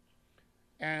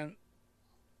 And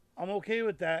I'm okay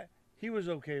with that. He was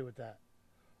okay with that.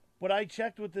 But I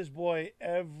checked with this boy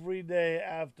every day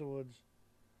afterwards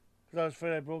because I was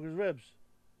afraid I broke his ribs.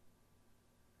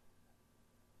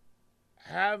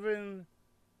 Having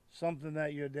something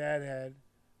that your dad had,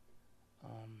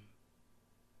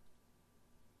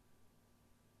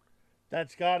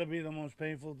 that's got to be the most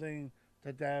painful thing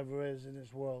that there ever is in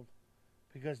this world,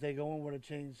 because they go in with a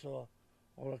chainsaw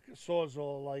or a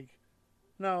sawzall, like,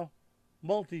 no,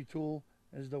 multi-tool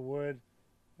is the word,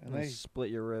 and They they split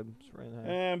your ribs right in half.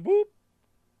 and boop.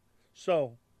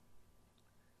 So,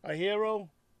 a hero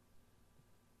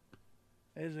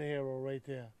is a hero right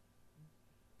there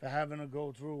for having to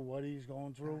go through what he's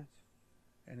going through,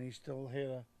 and he's still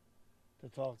here to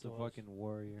talk That's to a us. fucking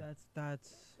warrior.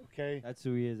 That's Okay, That's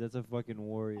who he is. That's a fucking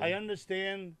warrior. I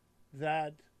understand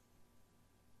that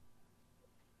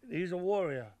he's a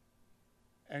warrior,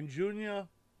 and Junior,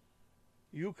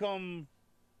 you come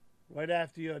right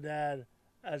after your dad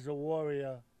as a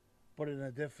warrior, but in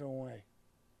a different way.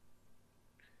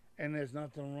 And there's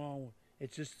nothing wrong.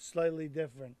 It's just slightly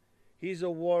different. He's a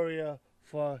warrior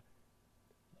for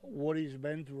what he's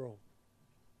been through.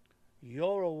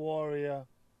 You're a warrior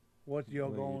what you're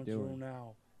What you're going through doing.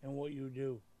 now and what you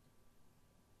do.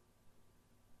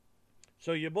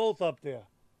 So you're both up there.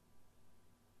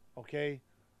 Okay,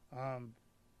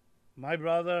 my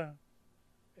brother,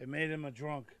 it made him a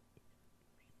drunk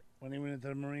when he went into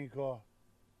the Marine Corps,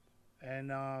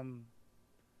 and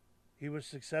he was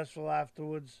successful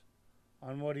afterwards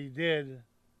on what he did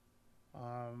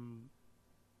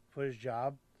for his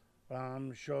job. But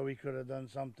I'm sure he could have done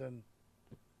something,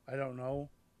 I don't know,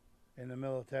 in the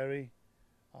military.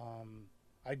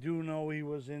 I do know he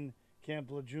was in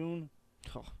Camp Lejeune.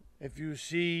 Oh. If you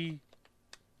see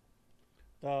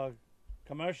the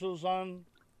commercials on,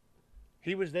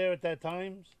 he was there at that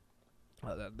time,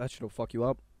 That shit'll fuck you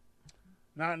up.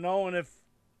 not knowing if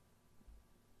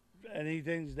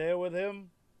anything's there with him.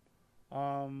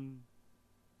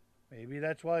 Maybe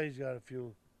that's why he's got a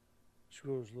few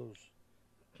screws loose.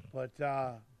 But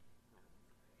my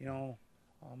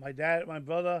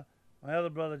other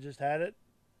brother just had it,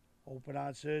 open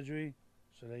heart surgery.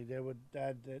 So they did with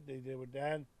dad,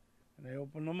 and they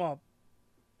opened him up.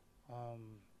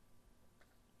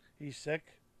 He's sick.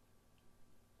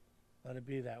 Let it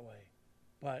be that way.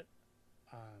 But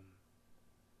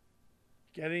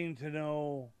getting to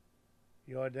know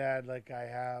your dad like I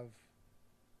have,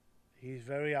 he's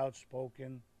very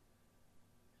outspoken,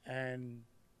 and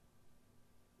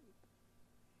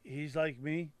he's like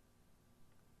me.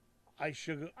 I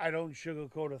don't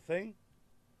sugarcoat a thing.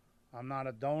 I'm not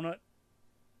a donut.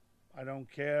 I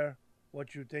don't care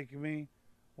what you think of me.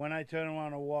 When I turn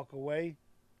around and walk away,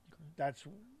 that's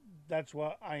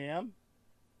what I am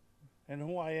and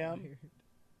who I am.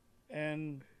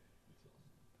 And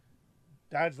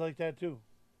Dad's like that too,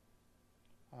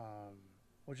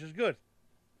 which is good,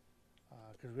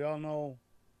 because we all know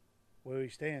where he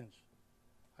stands.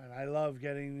 And I love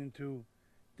getting into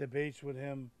debates with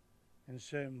him in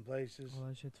certain places. Oh,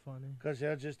 that shit's funny. Because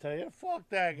he'll just tell you, fuck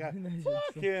that guy. That shit's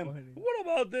Fuck so him. funny. What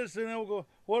about this? And he'll go,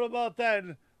 what about that?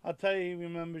 And I'll tell you, he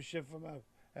remembers shit from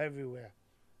everywhere.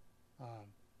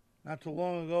 Not too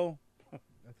long ago,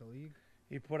 That's a league.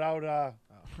 he put out,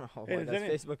 Oh, Hey, boy, does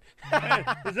that's Facebook. hey,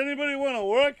 does anybody want to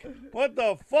work? What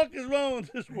the fuck is wrong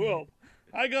with this world?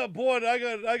 I got bored.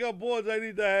 I got boards I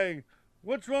need to hang.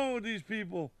 What's wrong with these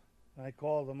people? And I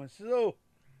called him. I said, oh,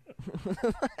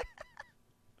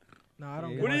 No, I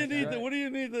don't. Yeah, get what do you that. need? right. What do you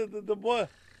need? The boy,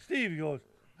 Steve. He goes,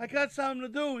 I got something to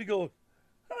do. He goes,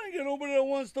 I ain't got nobody that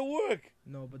wants to work.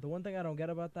 No, but the one thing I don't get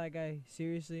about that guy,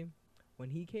 seriously, when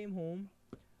he came home,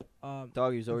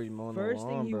 Doggy's already mowing the first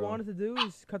lawn, thing he bro. wanted to do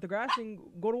is cut the grass and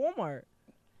go to Walmart.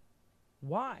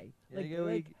 Why? You gotta how?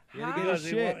 get Because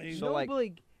his he shit. want- he- So, No, like, but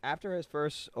like, After his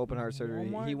first open heart surgery,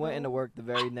 he Walmart, went into though? work the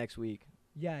very next week.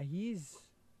 yeah, he's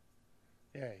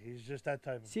Yeah, he's just that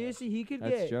type of seriously. He could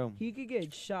That's get Joe. he could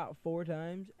get shot 4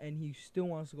 times and he still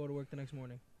wants to go to work the next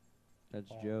morning. That's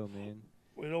Oh. Joe, man.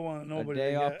 We don't want A nobody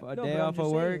day to off, get, a No, day but I'm off just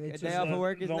of work. saying, A it's day just off of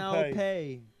work is no no pay.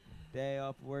 pay. Day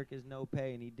off of work is no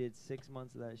pay, and he did 6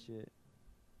 months of that shit.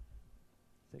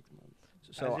 6 months.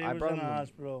 So as he I was brought in the him.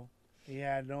 hospital, he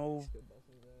had no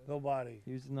body.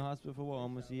 He was in the hospital for what,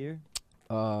 almost a year?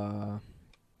 So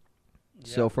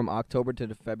Yeah. from October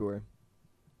to February.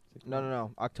 6 No,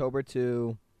 months. October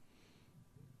to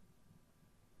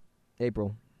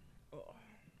April.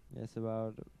 Yeah, it's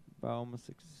about almost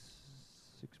six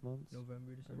months.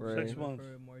 November, December, Right. 6 months.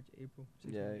 February, March, April.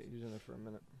 6 Yeah, months. he was in there for a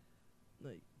minute.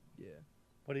 Like, yeah,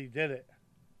 But he did it.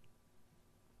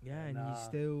 yeah, and Nah. he's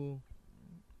still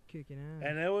kicking ass.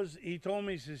 And he told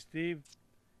me, he says, Steve,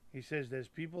 he says, there's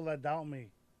people that doubt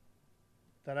me,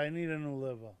 that I need a new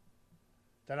liver,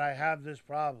 that I have this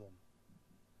problem.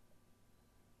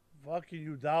 Fucking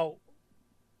you doubt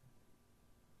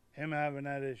him having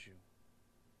that issue.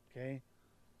 Okay?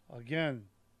 Again,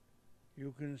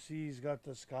 you can see he's got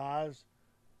the scars.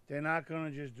 They're not going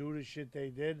to just do the shit they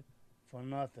did for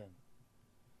nothing.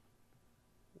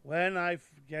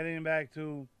 Getting back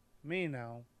to me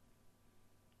now,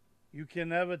 you can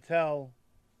never tell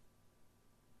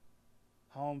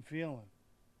how I'm feeling.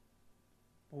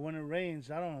 But when it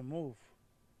rains, I don't move.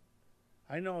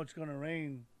 I know it's going to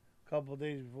rain a couple of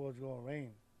days before it's going to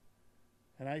rain.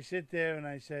 And I sit there and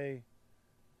I say,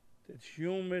 it's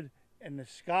humid and the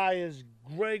sky is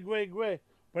gray,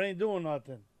 but ain't doing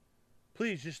nothing.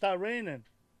 Please just stop raining,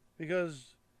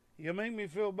 because you make me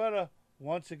feel better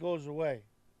once it goes away.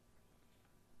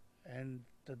 And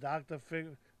the doctor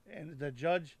and the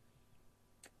judge,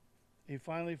 he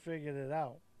finally figured it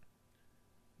out.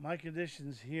 My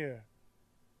condition's here.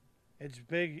 It's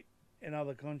big in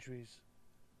other countries,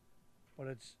 but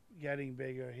it's getting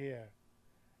bigger here.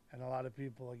 And a lot of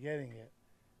people are getting it.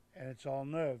 And it's all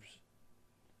nerves.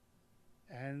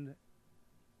 And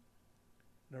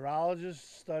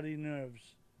neurologists study nerves.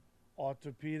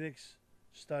 Orthopedics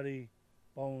study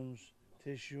bones,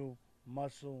 tissue,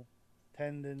 muscle,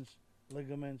 tendons,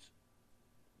 ligaments.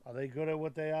 Are they good at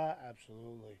what they are?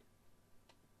 Absolutely.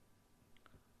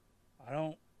 I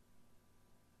don't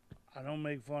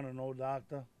make fun of no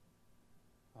doctor.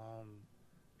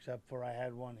 Except for I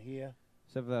had one here.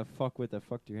 Except for that fuckwit that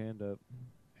fucked your hand up.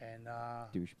 And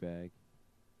Douchebag.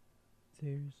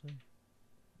 Seriously.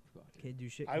 Can't do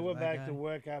shit. I 'cause went of that back to guy.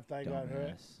 work after I got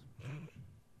hurt. Dumbass.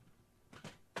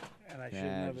 And I Nah, should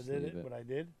never just did leave it, it. but I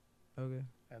did. Okay.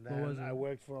 And What was then I it?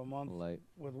 worked for a month Light.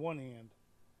 with one hand.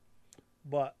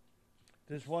 But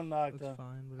this one Looks doctor,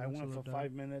 fine, but it I looks a went for little 5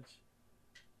 dark. minutes.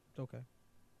 It's okay.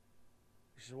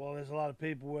 He said, well, there's a lot of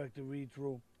paperwork to read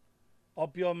through.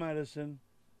 Up your medicine.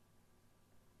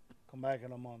 Come back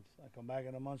in a month. I come back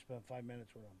in a month, spend 5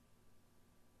 minutes with him.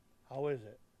 How is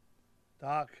it?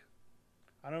 Doc,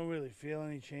 I don't really feel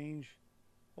any change.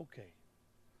 Okay.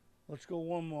 Let's go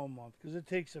one more month, because it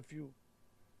takes a few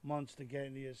months to get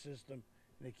into your system,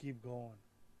 and they keep going.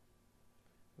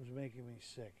 It was making me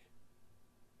sick.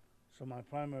 So my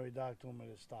primary doctor told me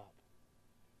to stop.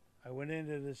 I went in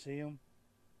there to see him.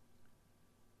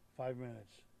 5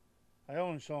 minutes. I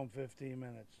only saw him 15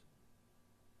 minutes.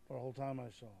 For the whole time I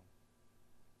saw him.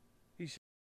 He said,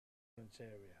 in this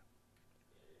area.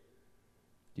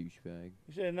 Douchebag.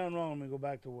 He said, nothing wrong with me, go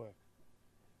back to work.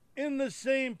 In the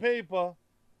same paper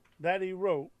that he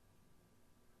wrote,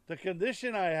 the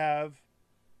condition I have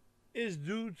is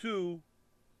due to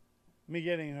me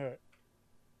getting hurt.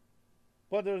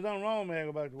 But there's nothing wrong with me, I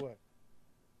go back to work.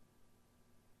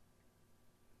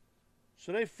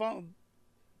 So they found,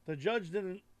 the judge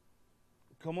didn't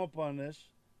come up on this.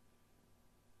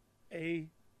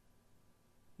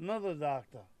 Another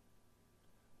doctor,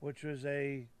 which was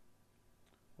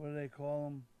what do they call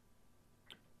him?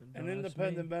 An Don't ask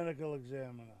independent me. medical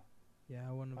examiner. Yeah,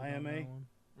 I wouldn't have done IMA? that one.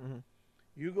 Mm-hmm.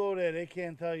 You go there, they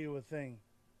can't tell you a thing.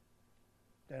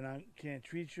 Then I can't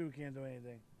treat you, can't do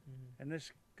anything. Mm-hmm. And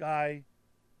this guy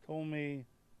told me,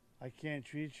 I can't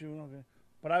treat you. Okay.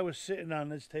 But I was sitting on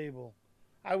this table.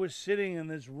 I was sitting in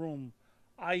this room.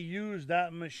 I used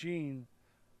that machine.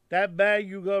 That bag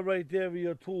you got right there with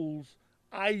your tools,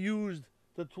 I used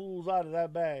the tools out of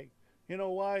that bag. You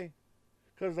know why?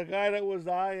 Because the guy that was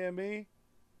the IME,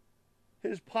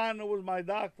 his partner was my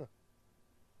doctor,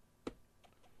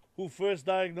 who first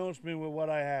diagnosed me with what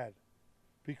I had,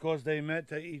 because they met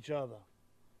to each other.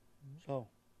 So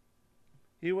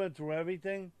he went through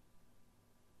everything,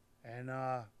 and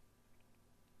at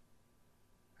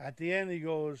the end he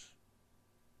goes,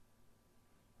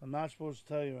 I'm not supposed to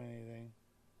tell you anything,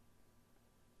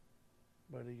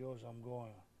 but he goes, I'm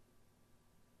going to.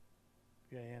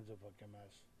 Your hand's a fucking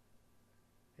mess.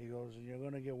 He goes, and you're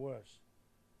going to get worse.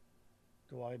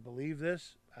 Do I believe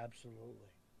this? Absolutely.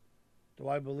 Do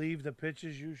I believe the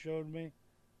pictures you showed me?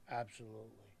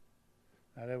 Absolutely.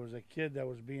 Now, there was a kid that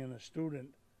was being a student.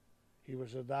 He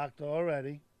was a doctor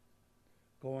already,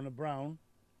 going to Brown.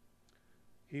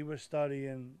 He was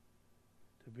studying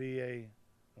to be a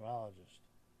neurologist.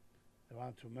 There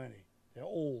aren't too many. They're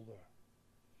older.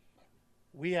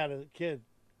 We had a kid.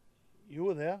 You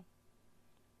were there.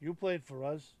 You played for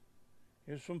us.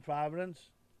 He was from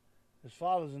Providence. His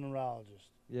father's a neurologist.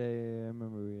 Yeah, I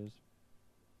remember who he is.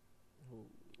 Who?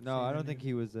 No, Say I the don't think name.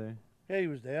 he was there. Yeah, he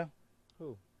was there.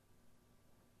 Who?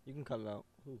 You can cut it out.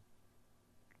 Who?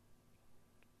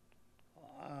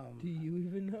 Do you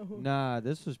even know? Nah,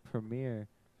 this was Premiere.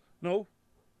 No.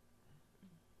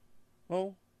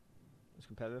 No. It's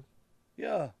competitive.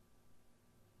 Yeah.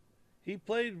 He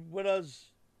played with us,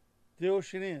 the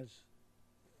Oceaneers.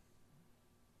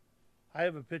 I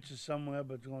have a picture somewhere,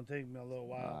 but it's going to take me a little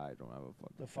while. I don't have a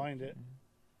fucking To find picture. it.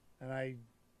 And I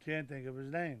can't think of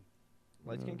his name.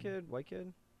 Light skinned kid, white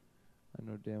kid. I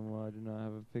know damn well I do not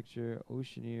have a picture.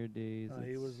 Oceaneer days.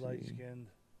 He let's was see. light skinned.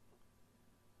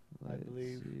 I Let's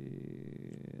believe.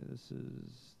 see.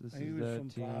 This He is was that from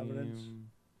team. Providence.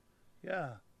 Yeah.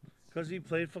 Because he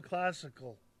played for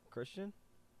Classical. Christian.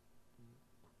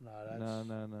 No, that's.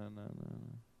 No.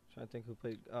 Trying to think who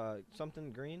played.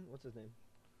 Something Green. What's his name?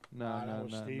 No, Nah, that no,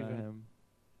 was not Steven. him.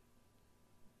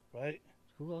 Right?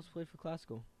 Who else played for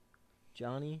Classical?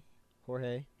 Johnny,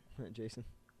 Jorge, Jason,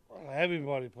 Well,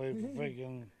 everybody played for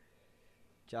freaking.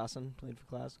 Jocelyn played for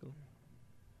Classical.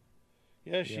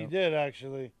 Yes, she Yep. did,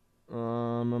 actually.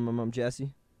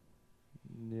 Jesse.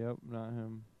 Yep, not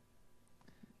him.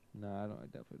 No, I don't. I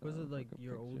definitely don't. Was have it a like fucking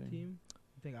your old picture. team?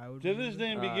 You think I would? Did his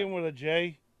remember? name begin with a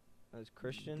J? That's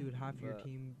Christian. Dude, half your but-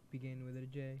 team began with a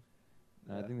J.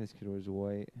 No, I Yeah. think this kid was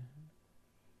white.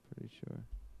 Pretty sure.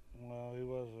 Well, he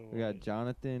was. We got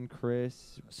Jonathan,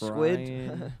 Chris, Squid.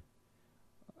 Brian,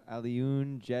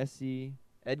 Aliun, Jesse.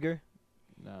 Edgar.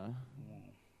 Nah. Mm.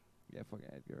 Yeah, fucking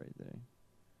Edgar right there.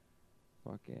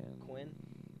 Fucking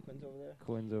Quinn's over there.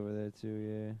 Quinn's over there too.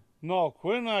 Yeah. No,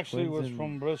 Quinn actually Quinn's was in-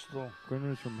 from Bristol. Quinn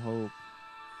was from Hope.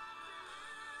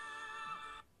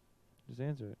 Just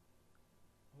answer it.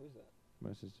 Who's that?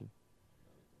 My sister.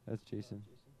 That's Jason.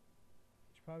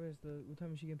 She probably has the. What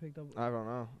time is she getting picked up? I don't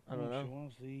know. I don't She know.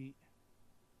 wants to eat.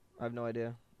 I have no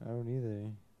idea. I don't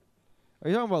either. Are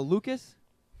you talking about Lucas?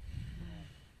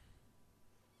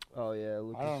 Oh yeah,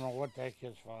 Lucas. I don't know what that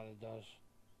kid's father does.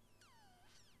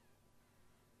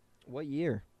 What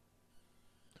year?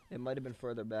 It might have been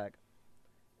further back.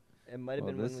 It might have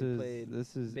Well, been when we played.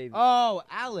 This is. Baby. Oh,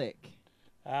 Alec.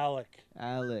 Alec.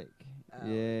 Alec.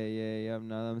 Yeah.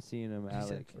 Now I'm seeing him, He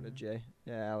said Alec. for the J.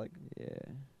 Yeah, Alec. Yeah.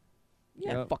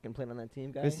 Yeah, Yep. fucking playing on that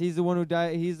team, guy. Cause he's the one who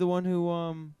died. He's the one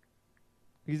who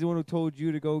He's the one who told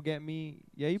you to go get me.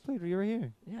 Yeah, you played. You were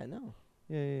here. Yeah, I know.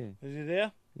 Yeah. Is he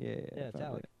there? Yeah. Yeah, it's probably.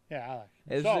 Alec. Yeah, Alec.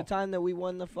 It was So, the time that we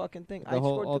won the fucking thing. I The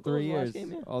whole scored all 2 goals 3 years. last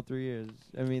game, yeah. All 3 years.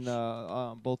 I mean,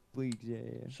 both leagues. Yeah.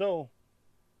 So,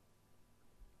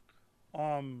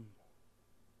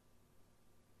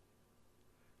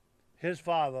 his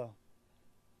father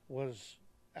was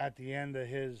at the end of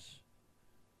his,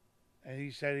 and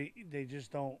he said they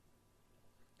just don't,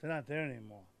 they're not there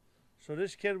anymore. So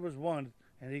this kid was one,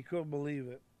 and he couldn't believe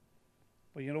it.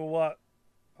 But you know what?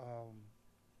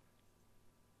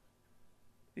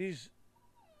 These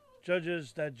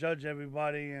judges that judge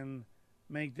everybody and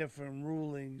make different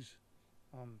rulings,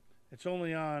 it's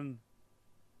only on.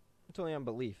 It's only on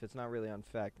belief. It's not really on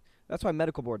fact. That's why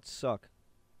medical boards suck.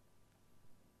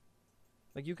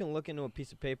 Like, you can look into a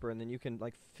piece of paper and then you can,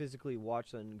 like, physically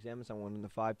watch and examine someone in the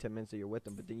 5-10 minutes that you're with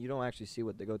them, but then you don't actually see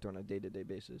what they go through on a day-to-day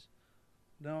basis.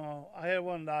 No, I had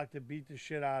one doctor beat the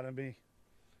shit out of me.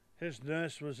 His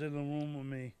nurse was in the room with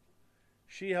me.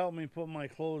 She helped me put my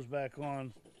clothes back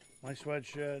on, my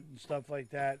sweatshirt and stuff like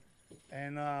that.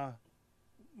 And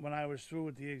when I was through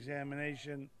with the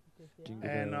examination, Jingle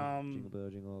And, bell, jingle bell,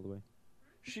 jingle all the way.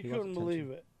 she He wants couldn't attention. believe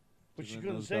it. But she Jingling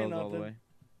couldn't those say bells all the nothing. way.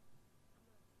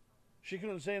 She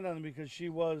couldn't say nothing because she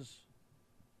was,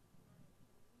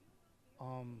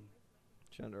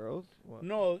 She under oath? What?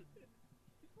 no,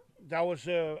 that was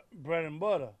her bread and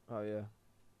butter. Oh, yeah.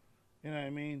 You know what I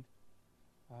mean?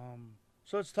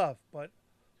 So it's tough, but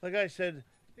like I said,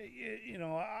 you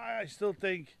know, I still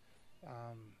think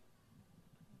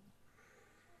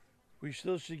we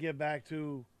still should get back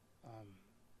to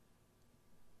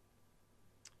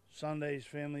Sunday's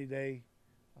family day,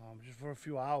 just for a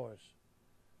few hours.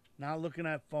 Not looking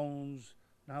at phones,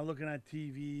 not looking at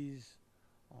TVs.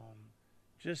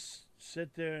 Just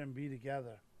sit there and be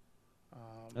together.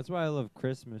 That's why I love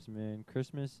Christmas, man.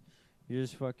 Christmas, you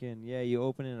just fucking you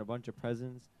open in a bunch of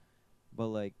presents, but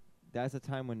like that's a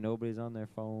time when nobody's on their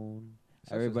phone.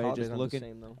 Everybody just looking.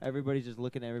 Same, though. Everybody's just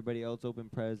looking at everybody else open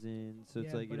presents. So it's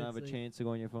Yeah, like you but don't have a it's like- chance to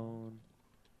go on your phone.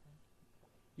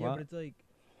 Yeah, What? but it's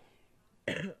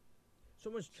like so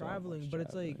much So traveling. much But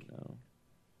it's like, traveling,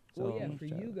 no. well, So yeah, much for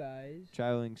you guys,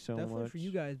 traveling so definitely much. for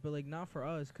you guys, but like not for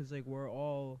us, cause like we're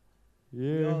all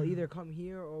Yeah. we all either come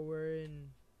here or we're in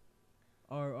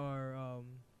our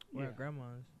we're Yeah. at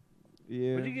grandma's.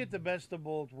 Yeah. But you get the best of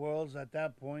both worlds at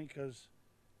that point because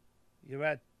you're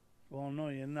at. Well, no,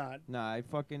 you're not. Nah, I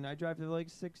drive to like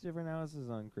 6 different houses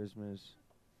on Christmas.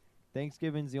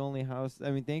 Thanksgiving's the only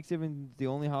Thanksgiving's the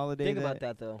only holiday Think about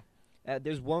that, though.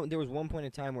 There was one point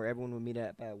in time where everyone would meet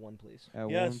at one place. at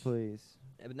Yes. one place.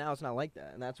 But now it's not like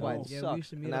that, and that's why No. it Yeah, we sucks. used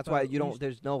to meet And up that's why at- you we don't. used-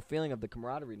 There's no feeling of the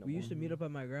camaraderie no We more. used to meet up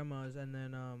at my grandma's, and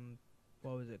then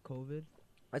what was it, COVID?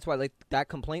 That's why like that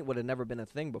complaint would have never been a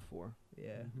thing before.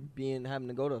 Yeah. Having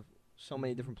to go to so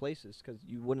many different places because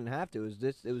you wouldn't have to.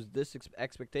 It was this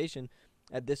expectation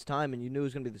at this time, and you knew it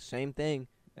was gonna be the same thing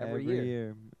every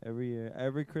year. Every year.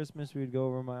 Every Christmas we'd go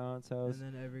over to my aunt's house.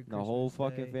 And then every The whole Christmas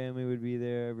fucking Day- family would be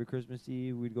there. Every Christmas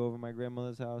Eve we'd go over to my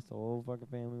grandmother's house. The whole fucking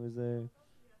family was there.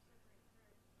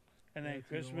 And Yeah, then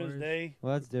it's even Christmas worse. Day,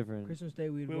 Well, that's different. Christmas Day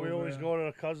we'd we go would always over- go to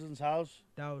the cousin's house.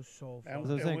 That was so And That's fun.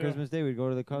 what I'm saying. we- Christmas Day we'd go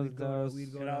to the cousin's house.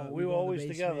 We'd go You to, know, we'd we were go in the always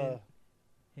basement, together.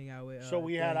 hang out with. So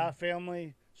we had thing. our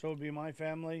family, so it would be my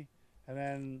family, and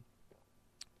then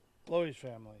Chloe's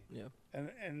family. Yeah.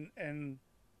 And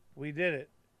we did it.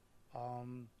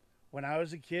 When I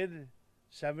was a kid,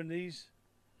 70s,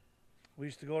 we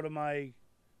used to go to my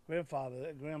grandfather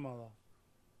and grandmother.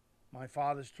 My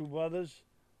father's 2 brothers,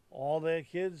 all their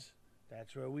kids,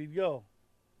 that's where we'd go.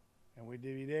 And we'd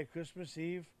be there Christmas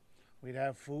Eve. We'd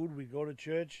have food. We'd go to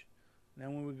church. And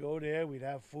then when we go there, we'd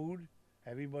have food.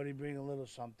 Everybody bring a little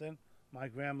something. My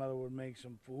grandmother would make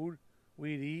some food.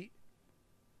 We'd eat.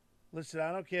 Listen,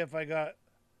 I don't care if I got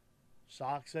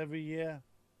socks every year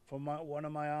from one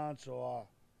of my aunts or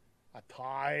a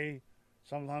tie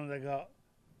Sometimes I got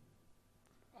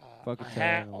Fucking a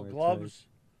hat telling or where it gloves,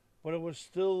 but it was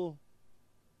still,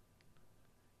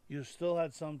 you still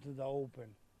had something to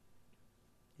open.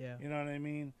 Yeah. You know what I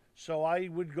mean? So I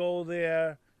would go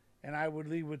there, and I would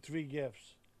leave with 3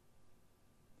 gifts.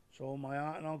 So my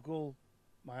aunt and uncle,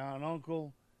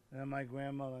 and then my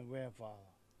grandmother and grandfather.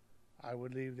 I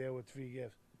would leave there with 3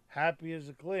 gifts. Happy as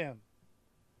a clam.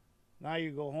 Now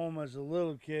you go home as a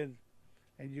little kid,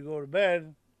 and you go to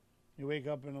bed. You wake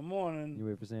up in the morning. You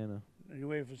wait for Santa. You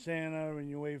wait for Santa, and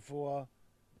you wait for,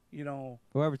 you know.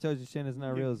 Whoever tells you Santa's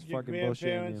not real is your fucking bullshitting you.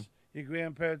 grandparents, your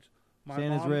grandparents.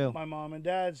 Santa's real. My mom and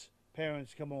dad's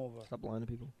parents come over. Stop lying to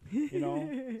people. You know,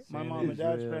 my mom and Santa's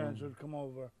dad's real. parents would come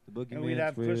over, The and we'd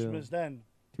have real. Christmas then.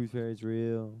 Tooth Fairy's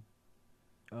real.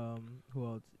 Who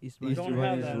else? Easter We Easter don't Bunny.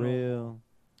 have Bunny's that no real.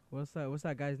 What's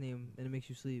that guy's name? And it makes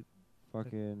you sleep.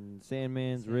 Fucking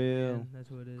Sandman's Sandman, real. That's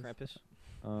what it is. Krampus.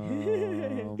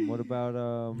 What about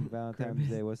Valentine's Krampus.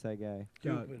 Day? What's that guy?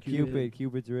 Cupid. Cupid.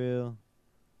 Cupid's real.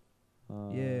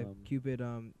 Yeah, Cupid.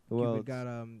 who Cupid else? got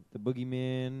The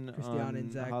Boogeyman. Christiana on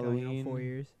and Zach. Halloween. 4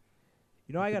 years.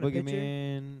 You know, I The got a picture.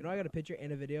 Boogeyman. You know, I got a picture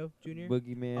and a video, Junior,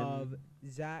 Boogeyman. of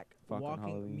Zach Fucking walking.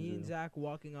 Halloween's Me and real. Zach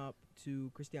walking up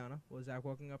to Christiana. Well, Zach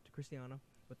walking up to Christiana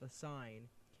with a sign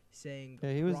saying.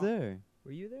 Yeah, he was prom- there.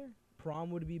 Were you there?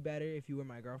 Prom would be better if you were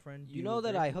my girlfriend. Do You know that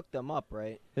agree? I hooked them up,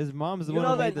 right? His mom's the You one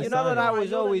know who made that the you know that sign. I was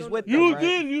No, always no, with no. them, You right?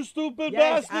 did, you stupid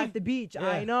Yes, bastard. at the beach. Yeah.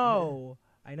 I know.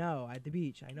 I know. At the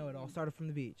beach. I know. It all started from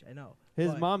the beach. I know.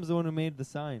 His But- mom's the one who made the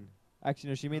sign. Actually,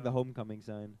 no, she made the homecoming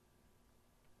sign.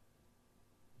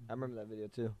 I remember that video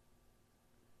too.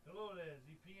 Hello there. Is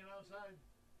he peeing outside?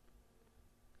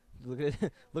 Look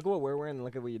at what we're wearing and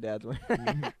look at what your dad's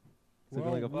wearing.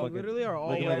 Looking like a we fucking, literally are all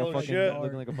looking like a yellow fucking, shirt.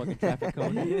 looking like a fucking traffic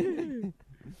cone.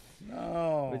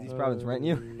 No. Where's these problems renting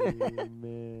you? Oh,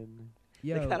 man.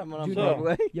 Yo, They got him on Junior,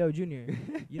 Broadway. Yo, Junior.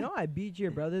 You know I beat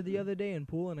your brother the other day in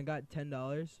pool and I got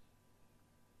 $10.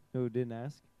 Who didn't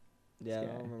ask? Yeah, I This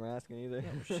don't guy. remember asking either.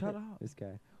 Yo, shut up. This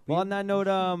guy. Well, on that note,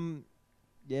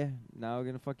 yeah, now we're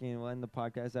gonna we'll end the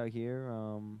podcast out here.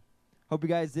 Hope you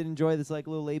guys did enjoy this like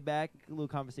little laid back, little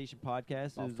conversation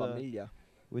podcast. It Oh, was, familia.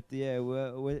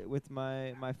 with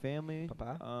my family.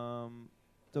 Papa.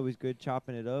 It's always good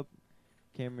chopping it up.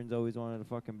 Cameron's always wanted to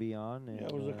fucking be on. And, Yeah,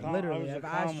 it was a Literally, I was I've a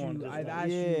asked calm one you. this I've time. asked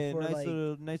yeah, you for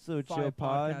like nice little 5 chill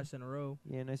pod. podcasts in a row.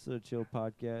 Yeah, nice little chill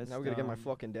podcast. Now we gotta get my um,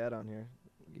 fucking dad on here.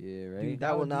 Yeah, right. Dude, That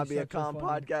that will would be not be a such a calm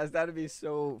funny- podcast. That'd be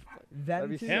so. Them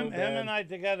be two, so Him bad. and I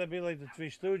together be like the Three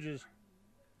Stooges,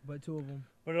 but 2 of them.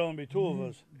 but it'll only be 2 of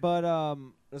us. But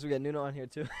Unless we got Nuno on here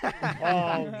too.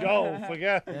 Oh, Joe,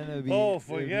 forget. then it would be, Oh, it would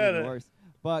be forget even it. worse.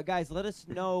 But guys, let us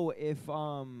know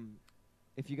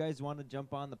if you guys want to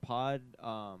jump on the pod.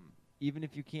 Even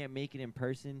if you can't make it in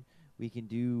person, we can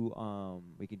do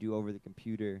over the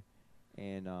computer,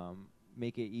 and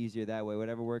make it easier that way.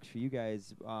 Whatever works for you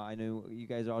guys. I know you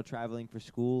guys are all traveling for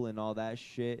school and all that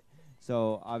shit.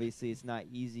 So obviously it's not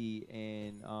easy.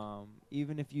 And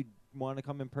even if you want to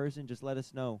come in person, just let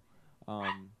us know.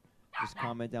 Just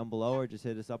comment down below or just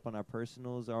hit us up on our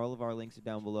personals. All of our links are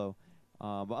down below.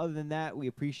 But other than that, we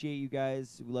appreciate you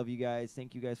guys. We love you guys.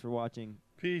 Thank you guys for watching.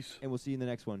 Peace. And we'll see you in the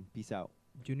next one. Peace out.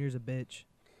 Junior's a bitch.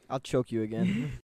 I'll choke you again.